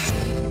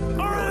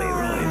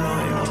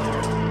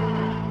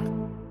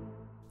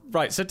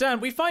 Right, so Dan,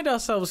 we find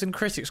ourselves in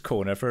Critics'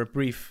 Corner for a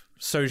brief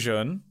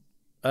sojourn.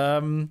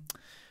 What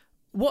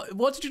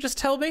did you just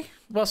tell me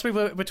whilst we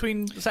were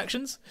between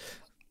sections?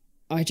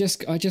 I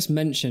just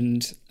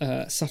mentioned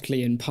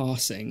subtly in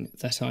passing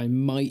that I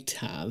might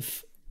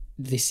have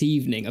this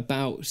evening,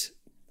 about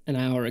an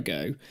hour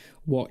ago,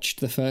 watched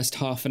the first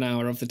half an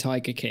hour of The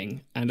Tiger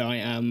King, and I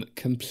am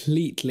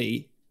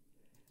completely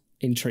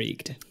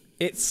intrigued.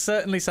 It's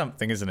certainly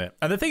something, isn't it?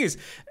 And the thing is,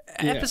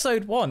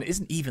 episode 1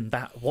 isn't even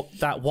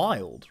that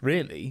wild,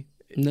 really.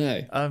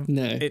 No,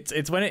 no.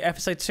 It's when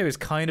episode 2 is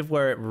kind of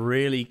where it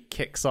really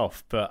kicks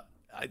off. But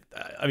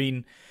I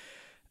mean,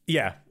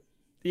 yeah.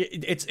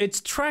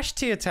 It's trash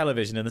tier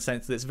television in the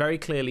sense that it's very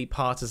clearly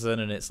partisan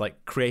and it's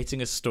like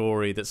creating a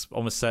story that's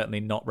almost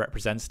certainly not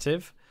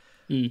representative.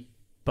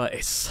 But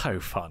it's so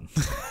fun.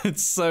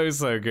 It's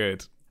so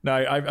good. No,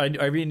 I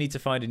really need to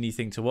find a new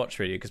thing to watch,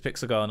 really, because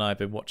Pixel Girl and I have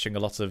been watching a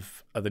lot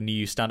of the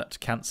new Stand Up to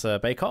Cancer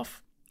Bake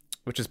Off,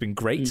 which has been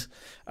great.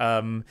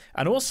 And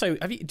also,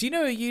 do you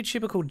know a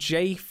YouTuber called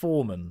Jay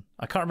Foreman?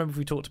 I can't remember if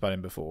we talked about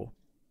him before.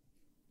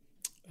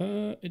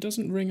 It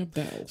doesn't ring a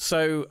bell.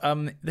 So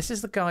this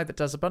is the guy that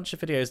does a bunch of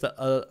videos that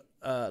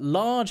are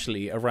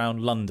largely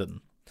around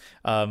London.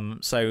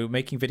 So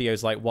making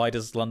videos like, why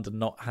does London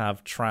not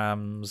have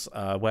trams?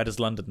 Where does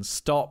London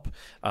stop?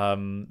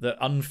 The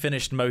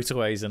unfinished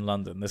motorways in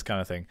London, this kind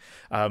of thing.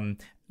 And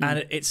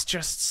it's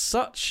just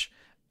such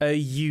a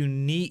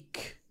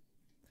unique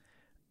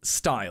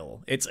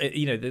style. It's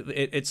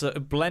a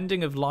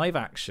blending of live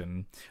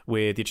action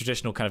with the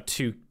traditional kind of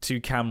two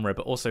camera,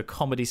 but also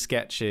comedy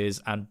sketches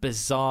and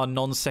bizarre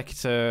non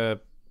sequitur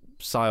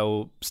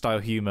style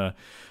humor.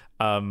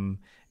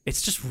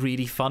 It's just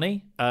really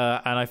funny,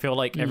 and I feel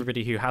like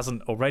everybody who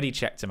hasn't already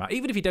checked him out,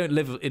 even if you don't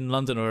live in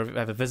London or have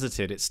ever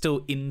visited, it's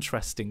still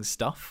interesting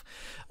stuff,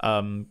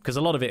 because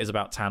a lot of it is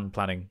about town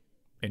planning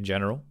in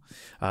general.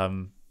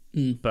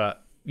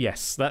 But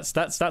yes,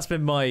 that's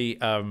been my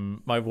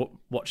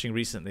watching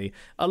recently,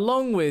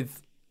 along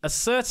with a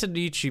certain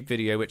YouTube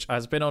video which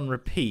has been on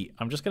repeat.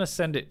 I'm just going to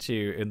send it to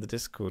you in the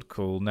Discord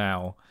call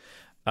now,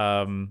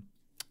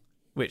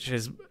 which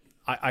is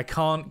I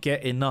can't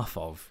get enough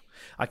of.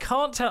 I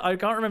can't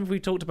remember if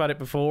we talked about it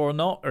before or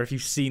not, or if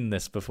you've seen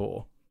this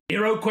before.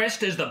 Hero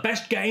Quest is the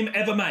best game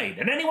ever made,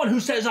 and anyone who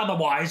says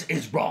otherwise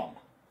is wrong.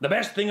 The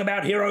best thing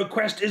about Hero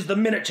Quest is the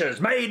miniatures,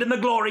 made in the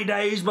glory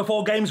days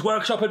before Games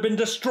Workshop had been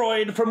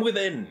destroyed from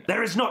within.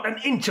 There is not an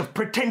inch of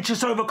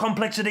pretentious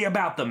overcomplexity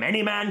about them.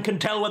 Any man can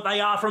tell what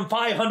they are from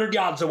 500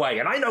 yards away,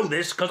 and I know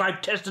this because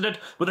I've tested it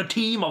with a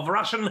team of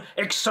Russian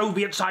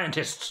ex-Soviet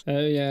scientists.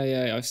 Oh,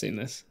 yeah, I've seen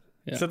this.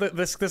 Yeah. So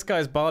this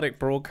guy's Bardic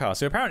Broadcast,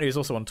 who apparently is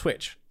also on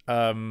Twitch,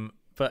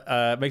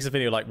 but makes a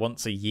video like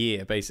once a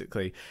year,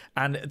 basically.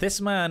 And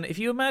this man, if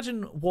you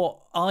imagine what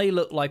I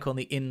look like on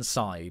the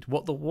inside,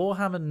 what the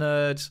Warhammer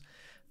nerd,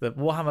 the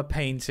Warhammer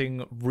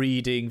painting,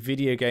 reading,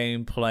 video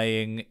game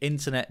playing,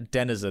 internet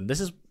denizen,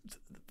 this is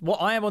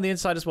what I am on the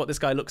inside, is what this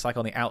guy looks like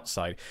on the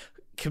outside,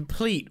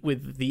 complete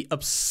with the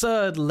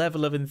absurd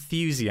level of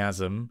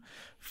enthusiasm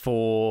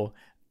for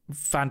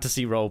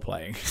fantasy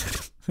role-playing.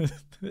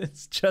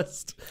 It's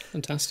just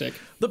fantastic.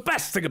 The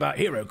best thing about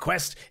Hero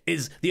Quest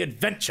is the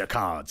adventure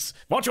cards.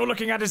 What you're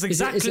looking at is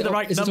exactly the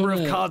right number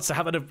of cards to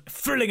have a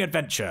thrilling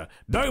adventure.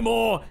 No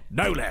more,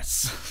 no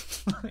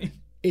less.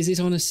 Is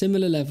it on a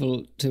similar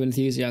level to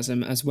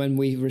enthusiasm as when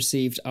we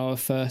received our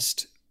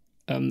first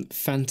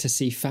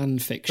fantasy fan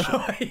fiction?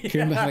 Do you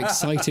remember how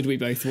excited we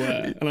both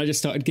were? And I just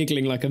started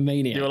giggling like a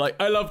maniac. You were like,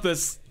 I love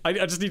this. I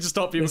just need to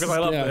stop you because I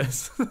love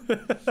this.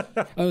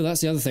 Oh,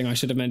 that's the other thing I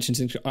should have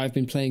mentioned. I've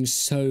been playing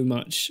so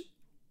much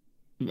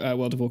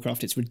World of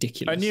Warcraft. It's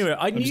ridiculous. I knew it.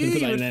 I knew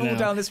you would fall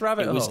down this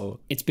rabbit hole.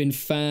 It's been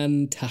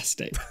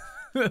fantastic.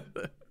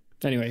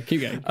 Anyway,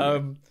 keep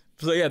going.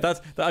 So yeah,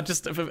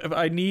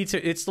 I need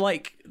to. It's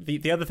like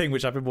the other thing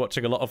which I've been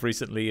watching a lot of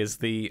recently is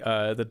the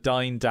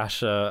Dine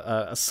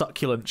Dasher a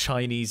succulent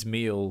Chinese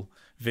meal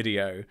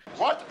video.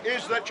 What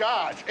is the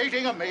charge?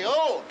 Eating a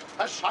meal?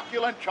 A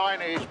succulent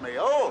Chinese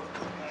meal?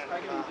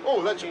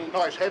 Oh, that's a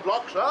nice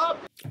headlock, sir.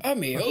 A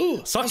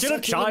meal?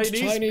 Succulent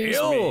Chinese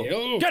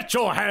meal. Get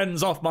your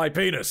hands off my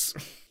penis.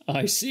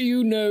 I see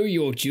you know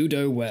your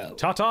judo well.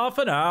 Ta-ta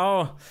for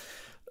now.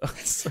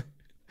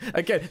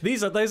 Again,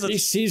 those are.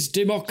 This is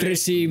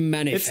Democracy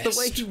Manifest. It's the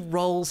way he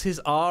rolls his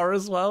R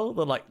as well.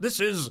 They're like, this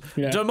is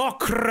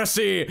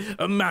Democracy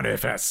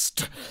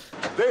Manifest.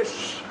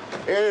 This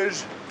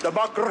is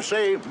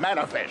Democracy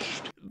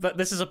Manifest. But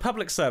this is a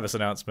public service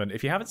announcement.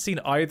 If you haven't seen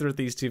either of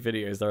these two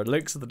videos, there are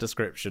links in the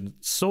description.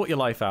 Sort your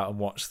life out and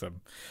watch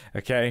them.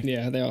 Okay?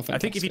 Yeah, they are fantastic. I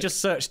think if you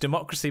just search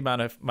Democracy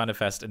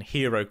Manifest and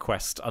Hero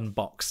Quest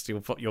Unboxed,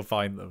 you'll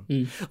find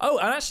them. Oh,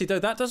 and actually, though,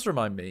 that does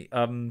remind me.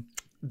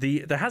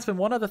 There has been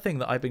one other thing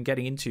that I've been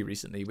getting into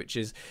recently, which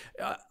is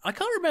I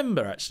can't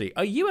remember actually.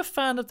 Are you a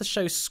fan of the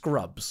show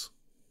Scrubs?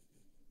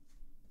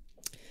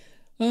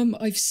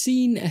 I've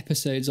seen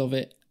episodes of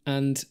it,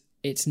 and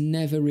it's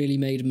never really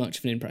made much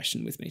of an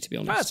impression with me, to be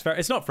honest. That's fair.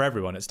 It's not for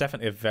everyone. It's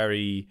definitely a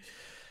very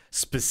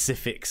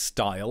specific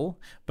style,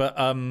 but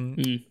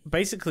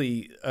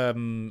basically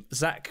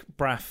Zach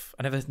Braff,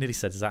 I never nearly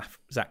said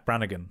Zach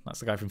Brannigan, that's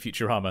the guy from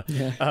Futurama,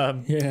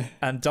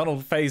 and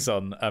Donald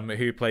Faison,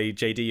 who play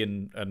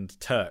JD and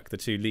Turk, the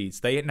two leads,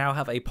 they now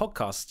have a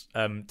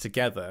podcast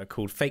together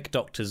called Fake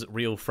Doctors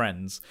Real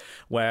Friends,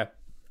 where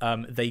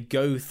they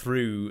go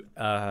through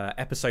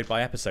episode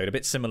by episode, a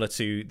bit similar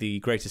to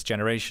The Greatest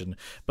Generation,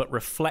 but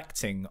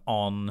reflecting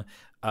on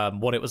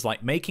what it was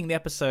like making the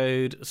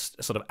episode,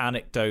 sort of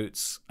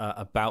anecdotes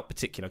about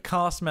particular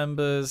cast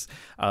members,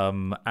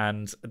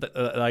 and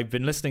I've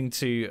been listening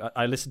to.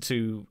 I listened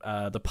to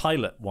the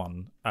pilot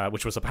one,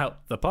 which was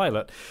about the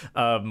pilot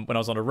when I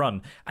was on a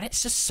run, and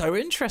it's just so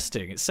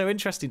interesting. It's so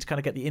interesting to kind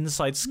of get the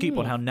inside scoop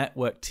on how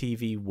network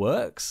TV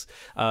works,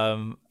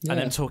 and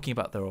then talking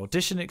about their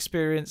audition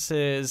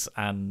experiences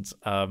and.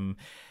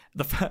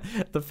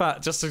 The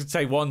fact, just to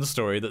say one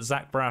story, that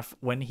Zach Braff,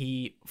 when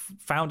he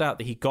found out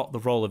that he got the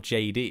role of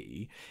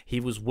JD, he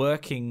was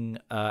working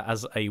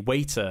as a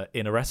waiter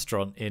in a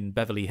restaurant in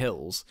Beverly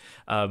Hills,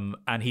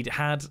 and he'd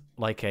had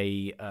like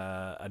an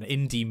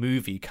indie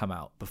movie come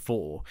out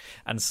before,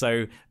 and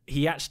so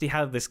he actually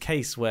had this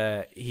case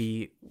where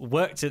he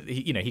worked at,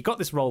 he got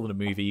this role in a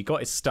movie, he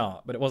got his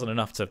start, but it wasn't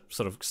enough to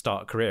sort of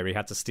start a career. He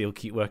had to still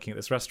keep working at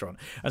this restaurant,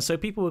 and so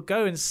people would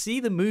go and see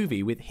the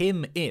movie with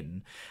him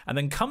in, and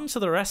then come to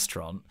the restaurant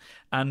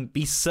and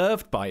be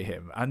served by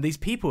him, and these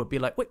people would be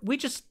like, "Wait, we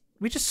just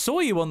saw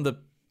you on the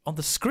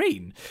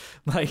screen,"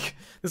 like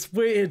this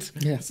weird,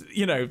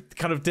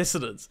 kind of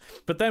dissonance.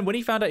 But then when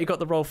he found out he got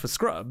the role for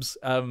Scrubs,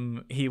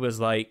 he was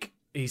like,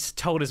 he's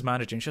told his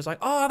manager, and she was like,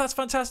 "Oh, that's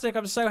fantastic!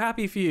 I'm so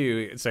happy for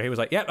you." So he was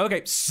like, "Yeah,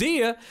 okay,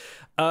 see ya."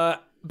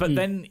 But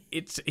then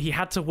he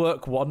had to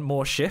work one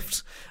more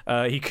shift.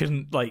 He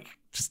couldn't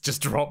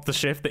just drop the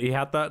shift that he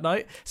had that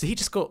night, so he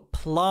just got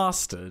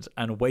plastered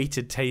and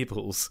waited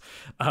tables.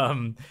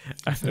 And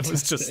it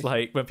was just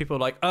like when people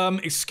were like,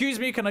 "Excuse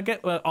me, can I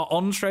get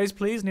entrees,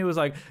 please?" And he was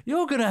like,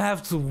 "You're gonna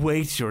have to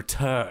wait your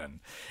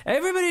turn.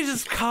 Everybody,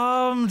 just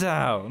calm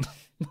down."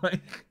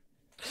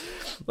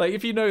 Like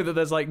if you know that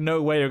there's like no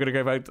way you're going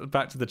to go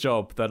back to the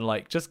job, then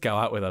like just go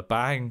out with a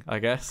bang, I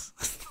guess.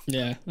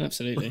 Yeah,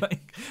 absolutely.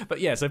 But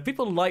yeah, so if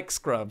people like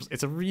Scrubs,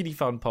 it's a really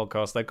fun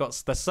podcast. They're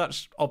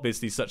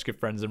obviously such good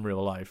friends in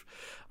real life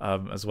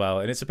as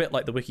well, and it's a bit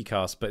like the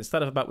Wikicast, but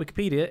instead of about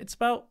Wikipedia, it's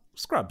about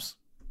Scrubs.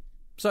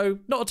 So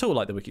not at all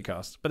like the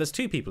Wikicast, but there's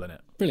two people in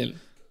it. Brilliant.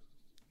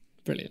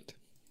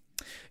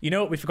 You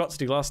know what we forgot to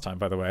do last time,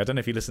 by the way? I don't know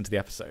if you listened to the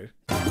episode.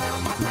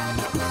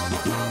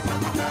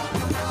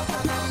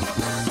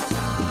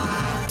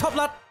 Top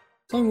lad.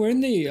 Simon, we're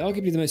in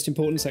arguably the most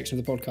important section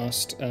of the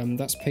podcast.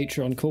 That's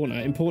Patreon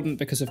Corner. Important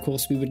because, of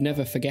course, we would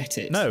never forget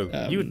it.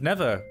 No, you would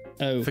never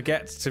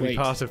forget to be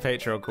part of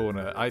Patreon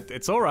Corner.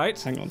 It's all right.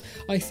 Hang on.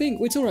 I think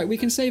it's all right. We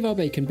can save our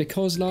bacon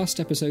because last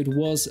episode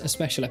was a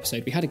special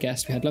episode. We had a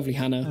guest. We had lovely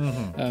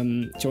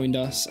Hannah joined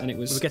us, and it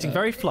was... We were getting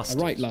very flustered.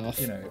 A right laugh.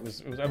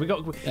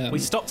 We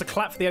stopped to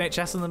clap for the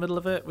NHS in the middle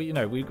of it. We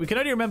can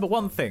only remember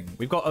one thing.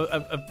 We've got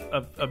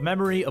a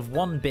memory of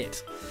one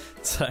bit.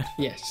 So,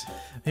 yes.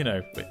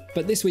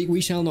 But this week we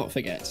shall not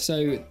forget.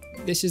 So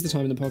this is the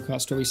time in the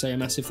podcast where we say a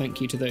massive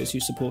thank you to those who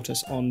support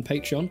us on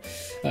Patreon.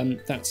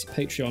 That's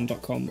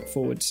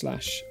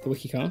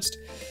patreon.com/thewikicast.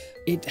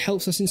 It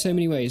helps us in so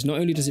many ways. Not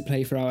only does it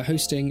pay for our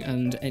hosting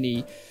and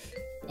any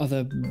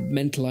other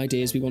mental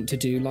ideas we want to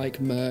do, like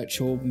merch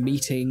or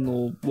meeting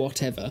or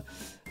whatever,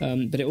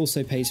 but it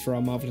also pays for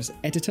our marvellous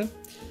editor.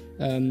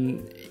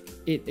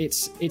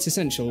 It's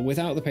essential.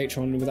 Without the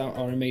Patreon, without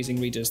our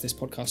amazing readers, this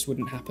podcast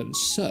wouldn't happen.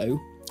 So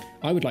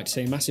I would like to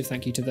say a massive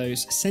thank you to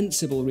those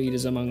sensible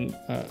readers among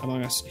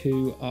us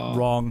who are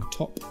wrong.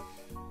 Top.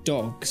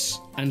 dogs,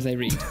 and they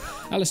read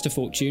Alistair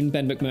Fortune,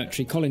 Ben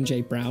McMurtry, Colin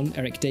J. Brown,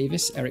 Eric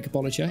Davis, Eric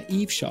Bolliger,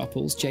 Eve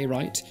Sharples, Jay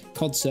Wright,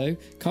 Codzo,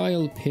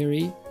 Kyle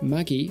Peary,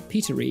 Maggie,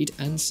 Peter Reed,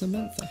 and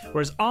Samantha.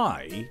 Whereas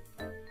all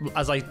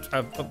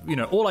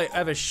I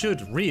ever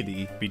should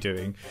really be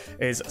doing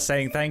is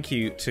saying thank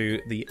you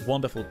to the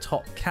wonderful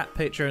top cat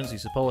patrons who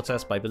support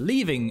us by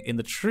believing in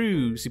the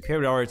true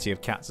superiority of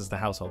cats as the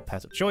household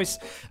pet of choice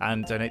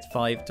and donate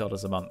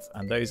 $5 a month.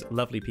 And those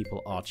lovely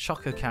people are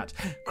Choco Cat,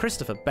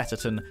 Christopher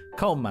Betterton,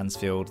 Cole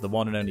Mansfield, the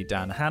one and only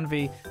Dan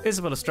Hanvey,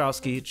 Isabel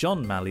Ostrowski,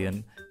 John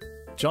Mannion.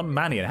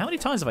 How many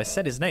times have I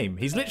said his name?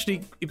 He's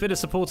literally been a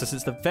supporter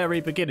since the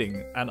very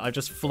beginning, and I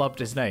just flubbed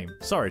his name.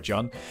 Sorry,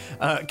 John.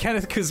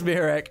 Kenneth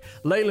Kuzmirek,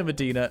 Layla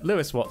Medina,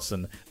 Lewis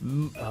Watson,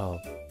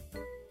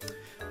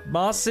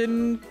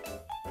 Marcin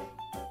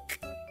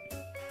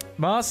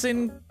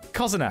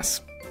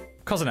Kozenax.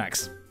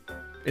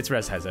 It's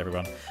Rezhez,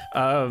 everyone.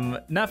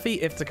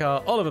 Nafi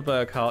Iftikhar, Oliver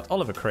Berghardt,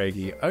 Oliver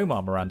Craigie,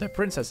 Omar Miranda,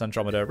 Princess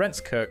Andromeda,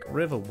 Rents Kirk,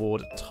 River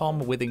Ward, Tom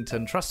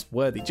Withington,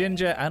 Trustworthy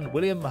Ginger, and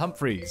William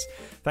Humphreys.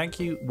 Thank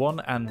you,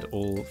 one and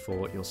all,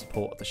 for your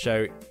support of the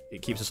show.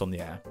 It keeps us on the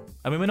air.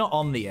 I mean, we're not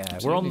on the air.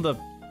 Absolutely. We're on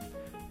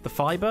the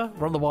fibre.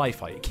 We're on the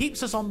Wi-Fi. It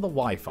keeps us on the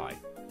Wi-Fi.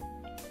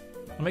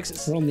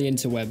 We're on the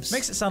interwebs.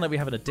 Makes it sound like we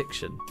have an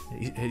addiction.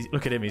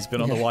 Look at him. He's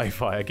been on the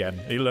Wi-Fi again.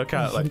 You look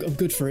out like... I'm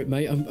good for it,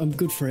 mate. I'm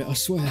good for it, I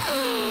swear.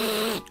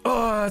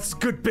 Oh, that's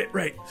good bit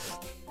rate.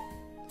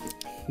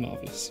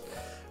 Marvellous.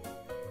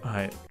 All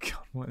right. God,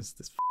 what is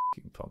this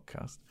f***ing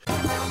podcast?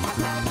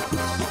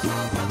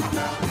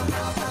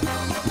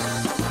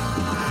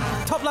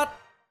 Top lad.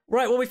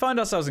 Right, well, we find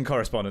ourselves in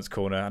Correspondence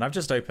Corner, and I've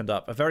just opened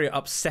up a very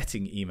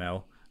upsetting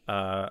email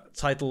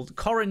titled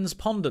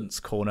Correspondence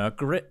Corner,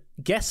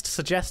 Guest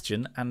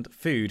Suggestion and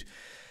Food.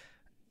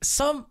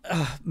 Some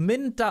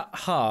Mindat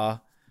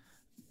Ha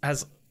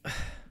has...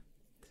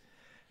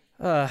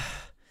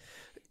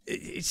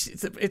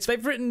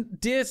 they've written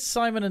Dear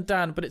Simon and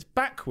Dan, but it's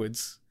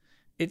backwards.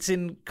 It's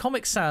in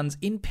Comic Sans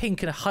in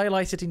pink and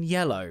highlighted in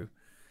yellow.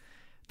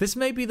 This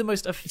may be the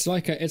most... It's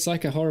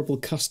like a horrible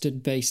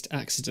custard-based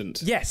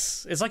accident.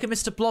 Yes, it's like a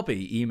Mr.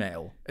 Blobby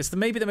email. It's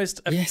maybe the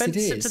most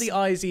offensive to the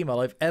eyes email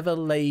I've ever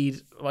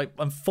laid like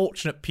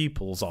unfortunate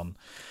pupils on.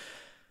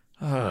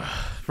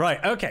 Right,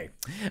 okay.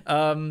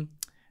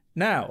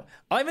 Now,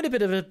 I'm in a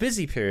bit of a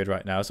busy period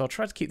right now, so I'll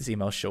try to keep this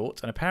email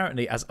short and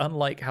apparently as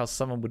unlike how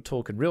someone would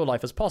talk in real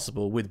life as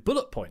possible, with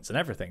bullet points and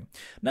everything.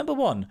 Number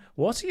 1,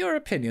 what are your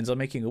opinions on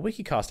making a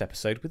Wikicast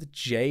episode with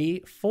Jay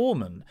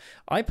Foreman?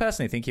 I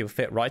personally think he will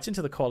fit right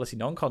into the quality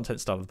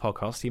non-content style of the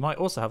podcast. He might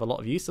also have a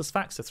lot of useless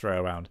facts to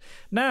throw around.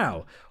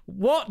 Now,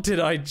 what did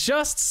I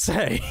just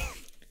say?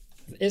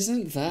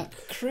 Isn't that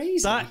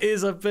crazy? That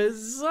is a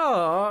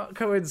bizarre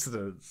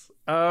coincidence.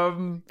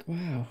 Wow.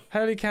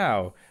 Holy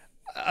cow.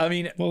 I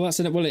mean,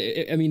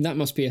 that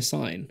must be a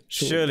sign.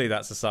 Surely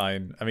that's a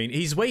sign. I mean,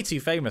 he's way too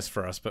famous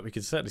for us, but we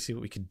could certainly see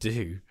what we could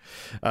do.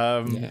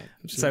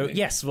 So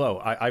yes,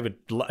 well,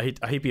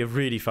 he'd be a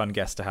really fun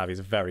guest to have. He's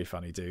a very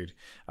funny dude.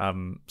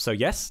 So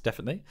yes,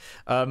 definitely.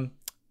 And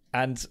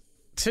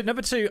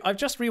number 2, I've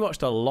just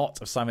rewatched a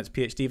lot of Simon's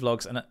PhD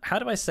vlogs, and how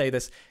do I say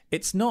this?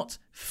 It's not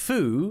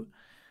foo.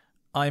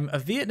 I'm a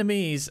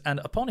Vietnamese,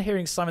 and upon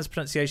hearing Simon's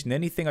pronunciation, the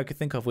only thing I could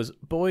think of was,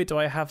 boy, do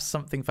I have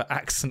something for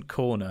accent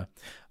corner.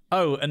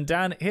 Oh, and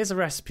Dan, here's a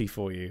recipe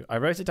for you. I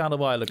wrote it down a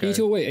while ago. Are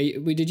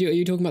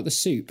you talking about the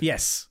soup?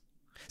 Yes.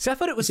 See, I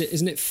thought it was...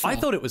 Isn't it pho? I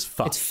thought it was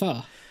pho. It's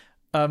pho.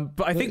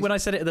 But I think when I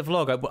said it in the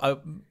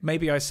vlog,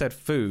 maybe I said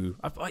foo.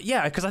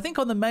 Yeah, because I think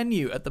on the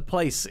menu at the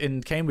place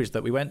in Cambridge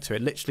that we went to,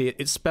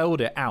 it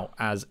spelled it out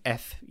as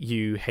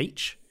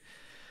F-U-H.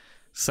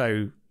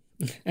 So...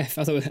 I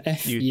thought it was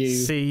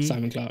F-U,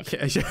 Simon Clark.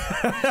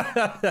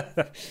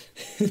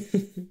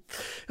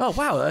 Oh,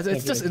 wow.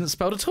 It just isn't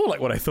spelled at all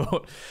like what I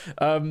thought.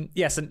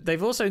 Yes, and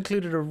they've also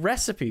included a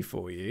recipe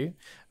for you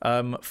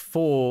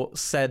for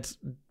said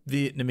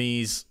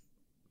Vietnamese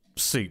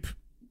soup.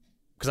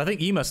 Because I think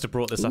you must have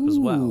brought this up as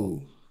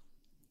well.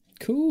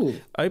 Cool.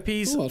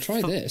 OP's... I'll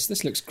try this.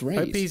 This looks great.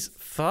 OP's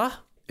pho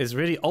is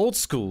really old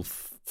school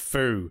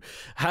pho.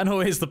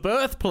 Hanoi is the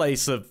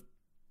birthplace of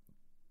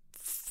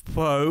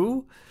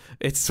pho.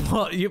 It's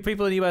what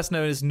people in the US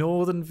know as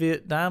Northern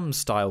Vietnam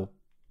style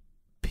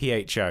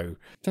PHO.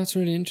 That's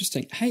really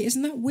interesting. Hey,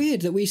 isn't that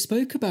weird that we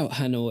spoke about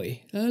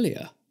Hanoi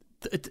earlier?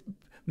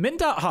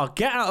 Mindat Ha,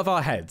 get out of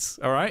our heads,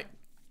 all right?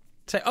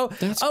 Hang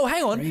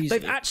on. Crazy.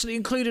 They've actually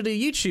included a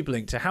YouTube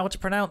link to how to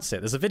pronounce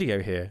it. There's a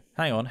video here.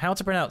 Hang on, how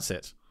to pronounce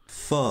it.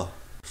 Pho.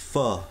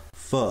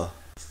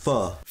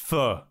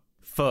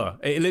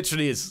 It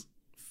literally is...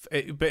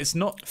 but it's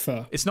not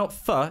pho. It's not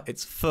pho.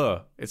 It's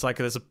pho. It's like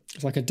It's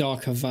like a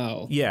darker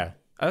vowel. Yeah.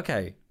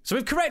 Okay. So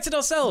we've corrected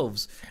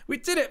ourselves. We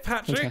did it,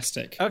 Patrick.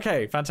 Fantastic.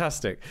 Okay,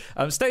 fantastic.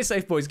 Stay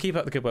safe, boys. Keep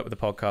up the good work with the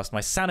podcast.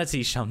 My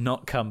sanity shall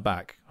not come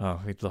back. Oh,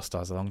 we'd lost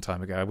ours a long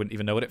time ago. I wouldn't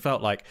even know what it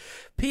felt like.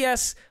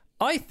 P.S.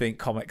 I think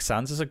Comic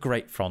Sans is a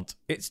great font.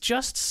 It's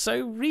just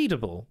so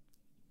readable.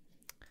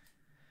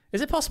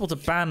 Is it possible to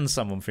ban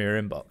someone from your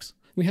inbox?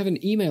 We have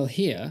an email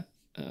here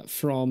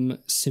from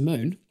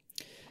Simone.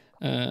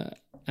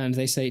 And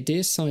they say,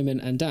 Dear Simon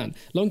and Dan,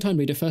 long-time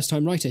reader,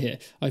 first-time writer here.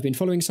 I've been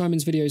following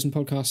Simon's videos and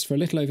podcasts for a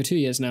little over 2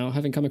 years now,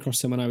 having come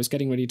across them when I was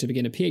getting ready to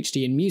begin a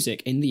PhD in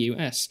music in the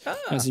US.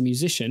 As a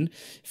musician,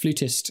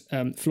 flutist,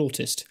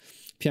 flautist,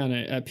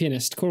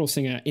 pianist, choral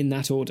singer, in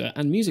that order,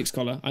 and music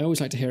scholar, I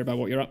always like to hear about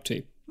what you're up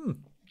to.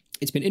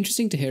 It's been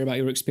interesting to hear about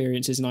your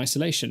experiences in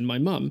isolation. My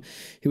mum,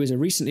 who is a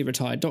recently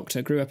retired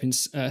doctor, grew up in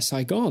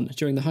Saigon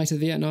during the height of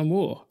the Vietnam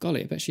War.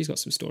 Golly, I bet she's got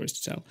some stories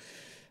to tell.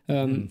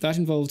 That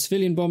involved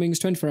civilian bombings,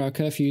 24-hour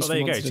curfews. Oh, there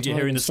you go. You're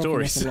hearing the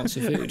stories. Lots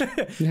of food.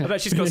 I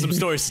bet she's got some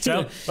stories to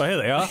tell. Oh, here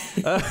they are.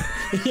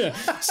 Yeah,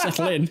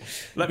 settle in.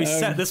 Let me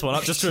set this one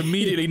up just to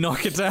immediately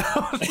knock it down.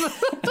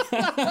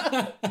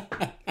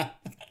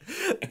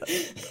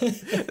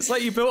 It's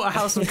like you built a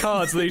house of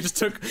cards and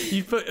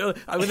you put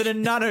within a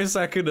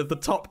nanosecond of the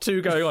top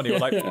two going on, you were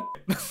like...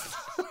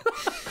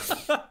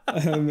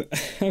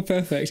 How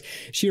perfect.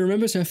 She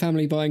remembers her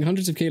family buying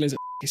hundreds of kilos of...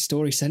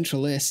 Story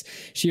central this.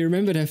 She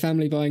remembered her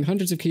family buying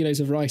hundreds of kilos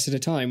of rice at a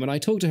time. When I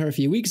talked to her a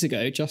few weeks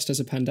ago, just as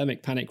a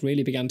pandemic panic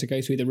really began to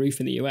go through the roof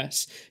in the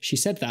US, she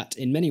said that,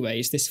 in many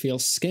ways, this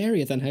feels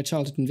scarier than her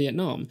childhood in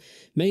Vietnam,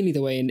 mainly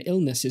the way an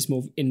illness is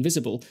more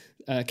invisible,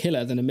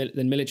 killer than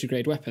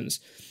military-grade weapons,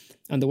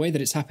 and the way that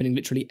it's happening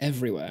literally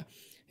everywhere.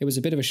 It was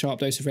a bit of a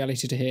sharp dose of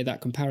reality to hear that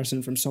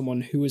comparison from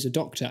someone who was a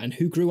doctor and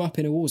who grew up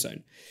in a war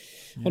zone.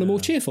 Yeah. On a more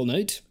cheerful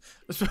note,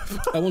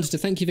 I wanted to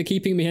thank you for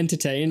keeping me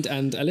entertained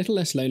and a little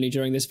less lonely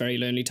during this very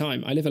lonely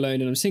time. I live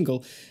alone and I'm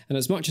single, and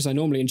as much as I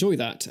normally enjoy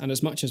that, and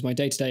as much as my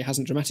day-to-day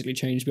hasn't dramatically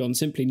changed beyond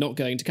simply not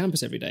going to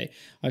campus every day,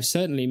 I'm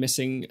certainly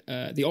missing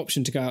the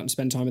option to go out and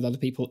spend time with other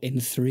people in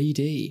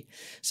 3D.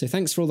 So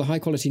thanks for all the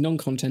high-quality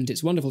non-content.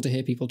 It's wonderful to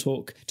hear people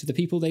talk to the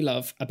people they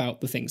love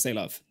about the things they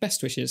love.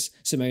 Best wishes,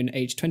 Simone,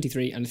 aged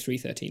 23 and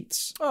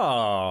 3/13.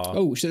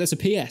 Oh, so there's a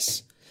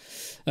PS.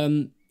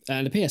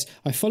 And a PS,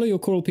 I follow your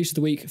Choral Piece of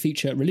the Week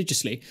feature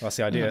religiously. That's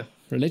the idea.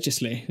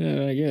 Religiously. Oh,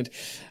 very good.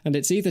 And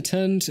it's either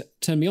turned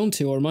me on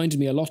to or reminded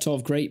me a lot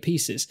of great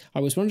pieces. I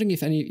was wondering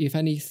if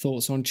any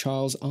thoughts on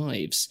Charles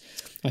Ives.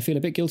 I feel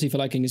a bit guilty for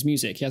liking his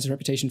music. He has a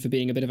reputation for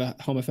being a bit of a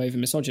homophobe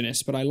and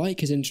misogynist, but I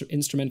like his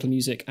instrumental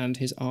music and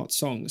his art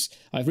songs.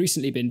 I've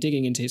recently been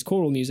digging into his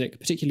choral music,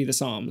 particularly the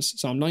Psalms.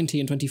 Psalm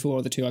 90 and 24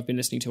 are the two I've been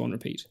listening to on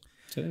repeat.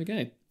 So there we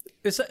go.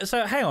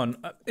 So hang on.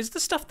 Is the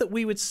stuff that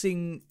we would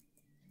sing...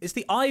 Is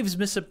the Ives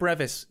Missa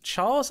Brevis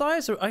Charles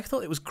Ives? Or I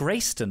thought it was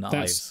Grayston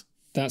Ives.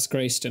 That's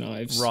Grayston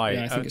Ives. Right,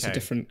 yeah, I think it's a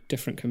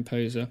different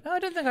composer. No, I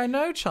don't think I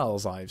know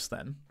Charles Ives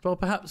then. Well,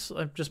 perhaps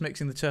I'm just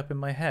mixing the two up in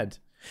my head.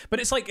 But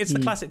it's like, it's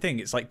the classic thing.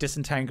 It's like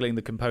disentangling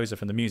the composer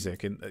from the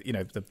music. And, you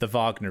know, the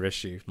Wagner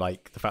issue,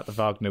 like the fact that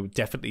Wagner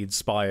definitely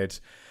inspired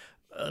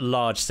a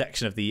large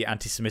section of the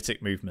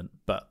anti-Semitic movement,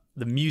 but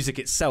the music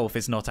itself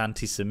is not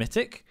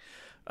anti-Semitic.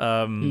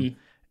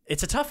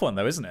 It's a tough one,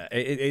 though, isn't it?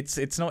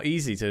 It's not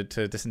easy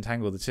to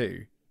disentangle the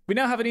two. We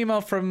now have an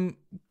email from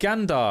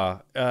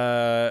Gandar.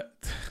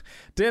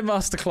 Dear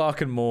Master Clark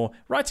and Moore,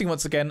 writing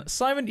once again,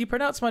 Simon, you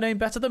pronounce my name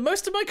better than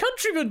most of my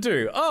countrymen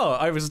do. Oh,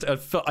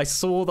 I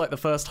saw like the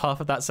first half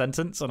of that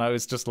sentence, and I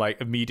was just like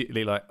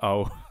immediately like,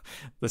 oh,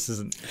 this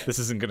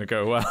isn't going to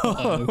go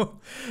well.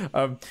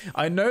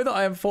 I know that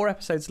I am 4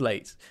 episodes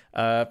late,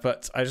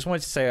 but I just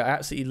wanted to say I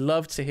absolutely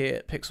love to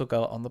hear Pixel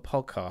Girl on the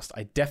podcast.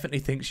 I definitely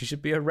think she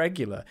should be a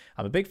regular.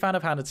 I'm a big fan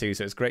of Hannah too,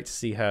 so it's great to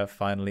see her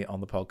finally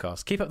on the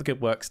podcast. Keep up the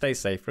good work. Stay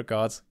safe.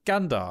 Regards,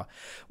 Gandar.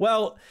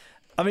 Well,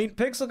 I mean,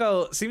 Pixel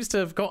Girl seems to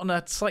have gotten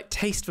a slight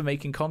taste for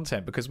making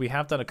content because we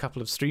have done a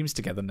couple of streams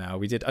together now.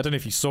 We did, I don't know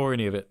if you saw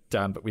any of it,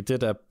 Dan, but we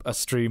did a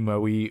stream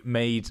where we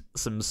made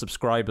some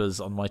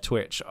subscribers on my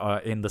Twitch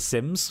in The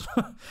Sims.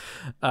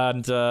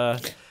 And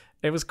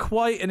it was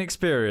quite an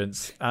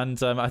experience.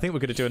 And I think we're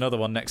going to do another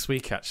one next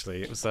week,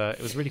 actually. It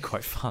was really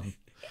quite fun.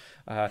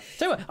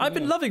 So I've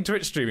been loving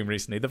Twitch streaming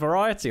recently. The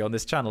variety on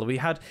this channel. We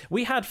had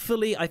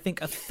fully, I think,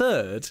 a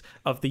third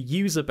of the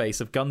user base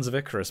of Guns of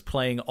Icarus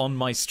playing on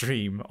my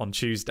stream on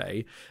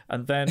Tuesday,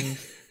 and then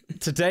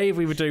today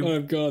we were doing.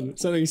 Oh God,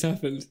 something's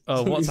happened.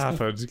 Oh, what's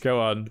happened? Go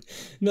on.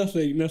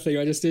 Nothing.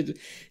 I just did.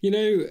 You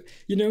know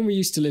when we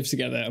used to live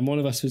together, and one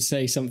of us would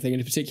say something in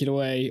a particular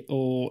way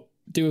or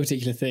do a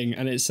particular thing,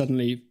 and it's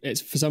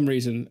for some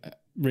reason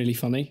really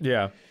funny.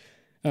 Yeah.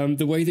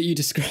 The way that you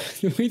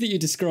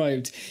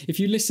described, if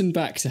you listen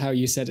back to how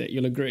you said it,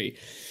 you'll agree.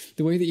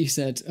 The way that you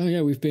said, "Oh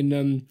yeah, we've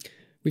been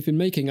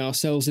making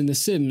ourselves in The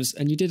Sims,"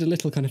 and you did a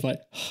little kind of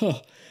like,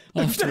 "Huh,"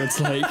 afterwards,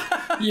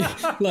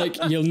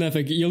 you'll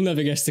never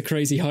guess the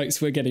crazy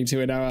heights we're getting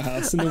to in our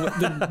house. And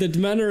the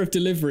manner of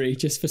delivery,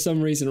 just for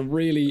some reason,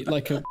 really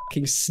like a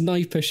fucking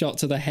sniper shot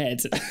to the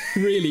head,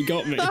 really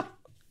got me.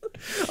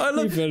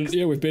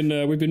 We've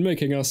been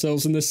making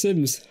ourselves in The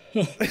Sims.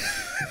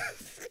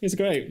 It's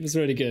great. It's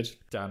really good.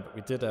 Dan, but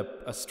we did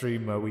a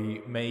stream where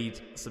we made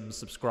some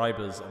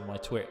subscribers on my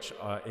Twitch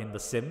in The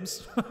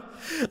Sims.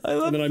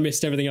 And then I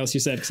missed everything else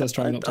you said because I was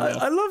trying not to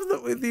laugh. I love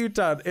that with you,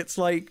 Dan. It's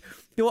like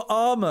your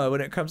armor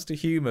when it comes to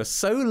humor,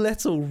 so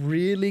little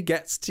really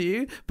gets to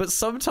you, but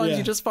sometimes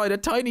you just find a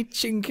tiny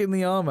chink in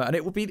the armor and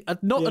it will be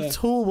not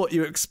at all what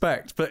you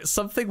expect, but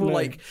something will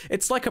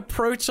it's like a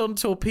proton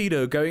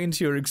torpedo going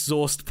into your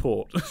exhaust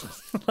port.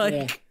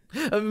 Like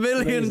a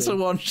million to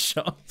one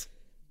shot.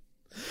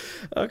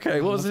 Okay,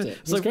 what was it?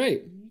 It was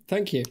great.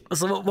 Thank you.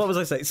 So what was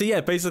I saying? So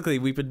yeah, basically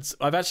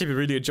I've actually been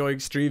really enjoying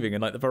streaming,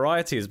 and like the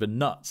variety has been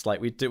nuts.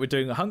 Like we're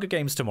doing Hunger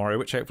Games tomorrow,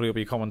 which hopefully we'll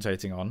be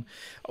commentating on.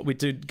 We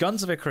do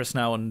Guns of Icarus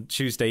now on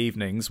Tuesday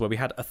evenings, where we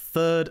had a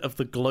third of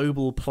the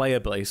global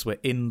player base were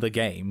in the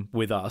game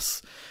with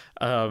us.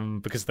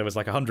 Because there was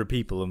like 100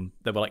 people, and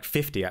there were like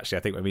 50 actually,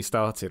 I think, when we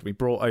started. We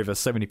brought over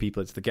so many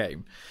people into the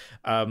game.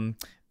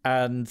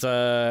 And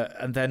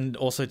then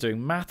also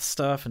doing math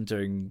stuff and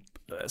doing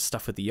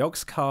stuff with the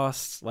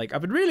Yogscast. Like,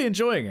 I've been really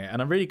enjoying it,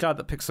 and I'm really glad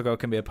that Pixel Girl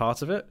can be a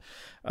part of it.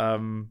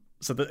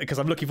 Because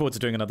I'm looking forward to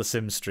doing another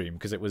Sims stream,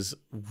 because it was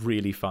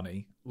really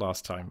funny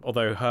last time.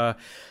 Although her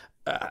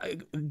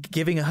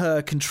giving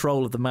her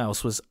control of the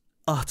mouse was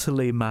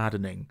utterly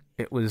maddening.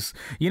 It was,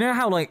 you know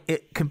how like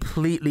it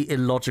completely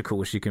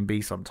illogical she can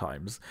be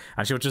sometimes,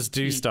 and she'll just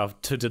do stuff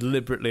to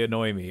deliberately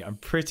annoy me. I'm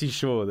pretty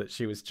sure that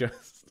she was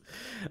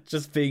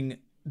just being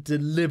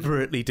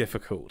deliberately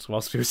difficult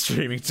whilst we were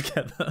streaming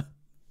together.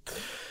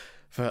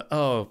 But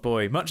oh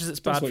boy, much as it's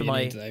bad for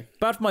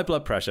my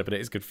blood pressure, but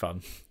it is good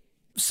fun.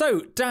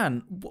 So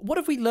Dan, what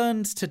have we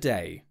learned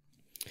today?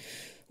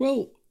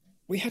 Well,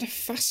 we had a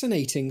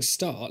fascinating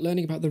start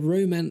learning about the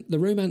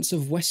romance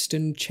of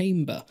Western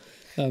Chamber,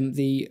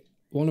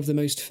 one of the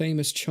most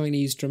famous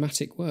Chinese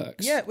dramatic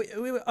works. Yeah,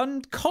 we were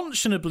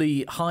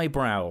unconscionably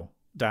highbrow,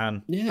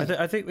 Dan. Yeah,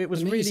 I think it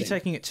was amazing. Really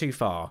taking it too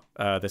far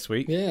this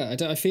week. Yeah,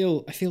 I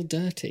feel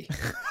dirty.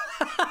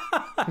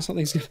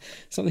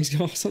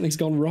 Something's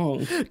gone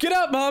wrong. Get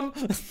out, Mum!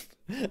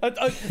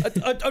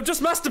 I'm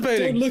just masturbating.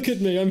 Don't look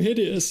at me. I'm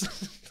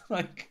hideous.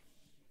 Like,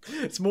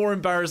 it's more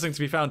embarrassing to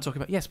be found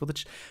talking about. Yes, well,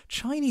 the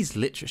Chinese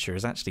literature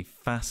is actually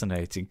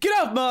fascinating. Get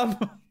out, Mum!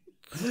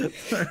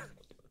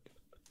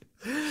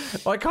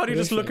 Why can't you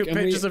just look at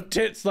pictures of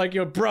tits like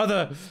your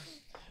brother?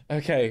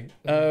 Okay.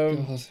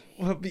 God.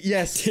 Well,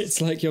 yes. Tits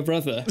like your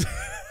brother.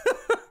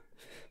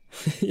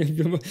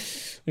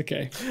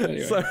 Okay.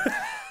 Anyway.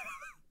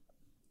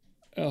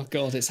 Oh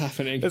God, it's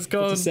happening. It's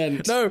gone.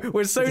 No,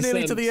 we're so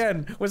nearly to the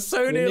end. We're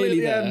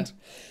nearly at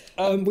the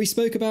end. We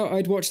spoke about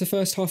I'd watched the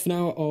first half an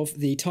hour of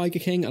The Tiger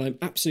King, and I'm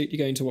absolutely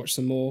going to watch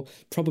some more,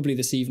 probably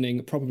this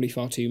evening, probably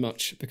far too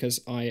much, because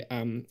I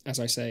am,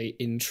 as I say,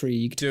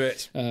 intrigued. Do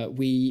it.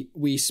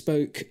 We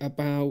spoke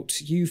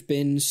about you've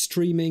been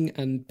streaming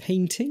and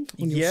painting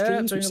on your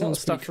streams, doing a lot of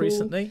stuff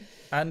recently.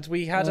 And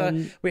we had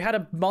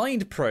a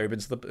mind probe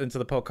into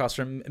the podcast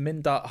from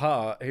Mindart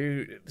Ha,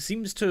 who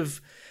seems to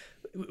have.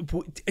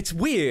 It's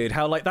weird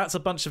how like that's a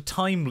bunch of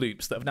time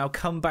loops that have now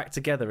come back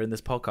together in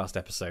this podcast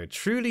episode.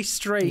 Truly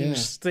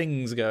strange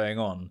things going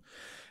on.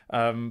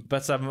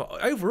 But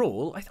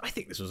overall, I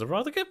think this was a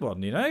rather good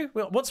one, you know?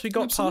 Once we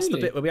got past the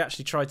bit where we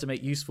actually tried to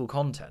make useful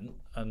content,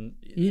 and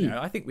you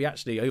know, I think we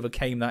actually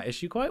overcame that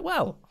issue quite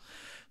well.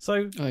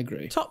 So I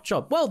agree. Top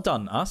job. Well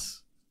done,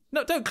 us.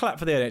 No, don't clap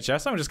for the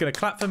NHS. I'm just going to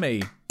clap for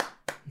me.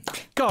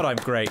 God, I'm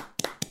great.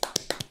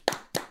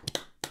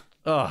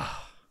 Oh.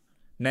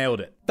 Nailed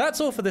it. That's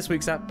all for this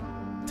week's app.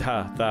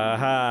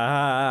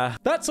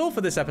 That's all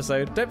for this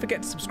episode. Don't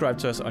forget to subscribe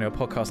to us on your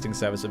podcasting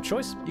service of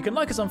choice. You can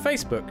like us on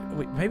Facebook.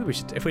 Maybe we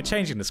should, if we're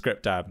changing the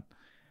script, Dan.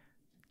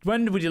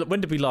 When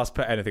did we last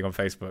put anything on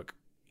Facebook?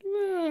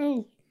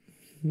 Well,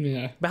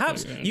 yeah.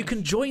 Perhaps you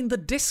can join the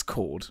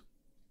Discord.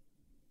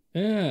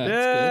 Yeah.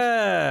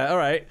 Good. All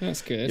right.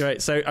 That's good. All right.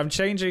 So I'm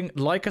changing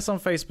like us on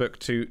Facebook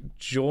to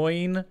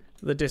join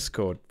the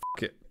Discord.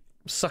 F*** it.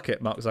 Suck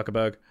it, Mark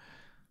Zuckerberg.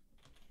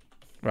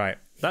 Right.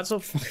 That's all.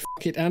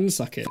 Fuck it and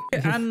suck it.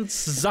 And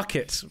suck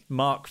it,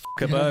 Mark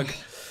Zuckerberg.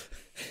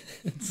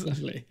 It's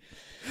lovely.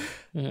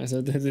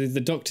 So the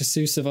Dr.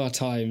 Seuss of our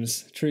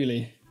times,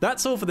 truly.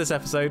 That's all for this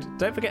episode.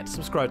 Don't forget to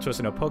subscribe to us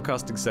on your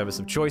podcasting service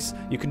of choice.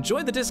 You can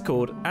join the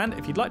Discord, and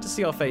if you'd like to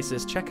see our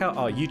faces, check out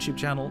our YouTube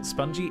channel,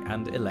 Spongy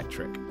and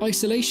Electric.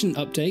 Isolation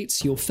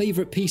updates, your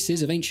favourite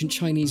pieces of ancient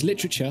Chinese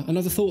literature, and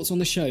other thoughts on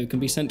the show can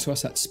be sent to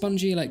us at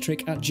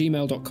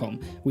spongyelectric@gmail.com.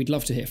 We'd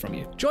love to hear from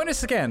you. Join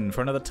us again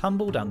for another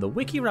tumble down the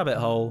wiki rabbit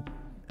hole,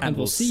 and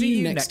we'll see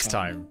you next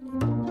time.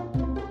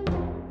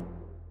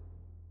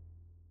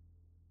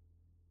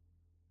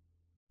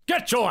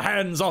 Get your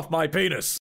hands off my penis!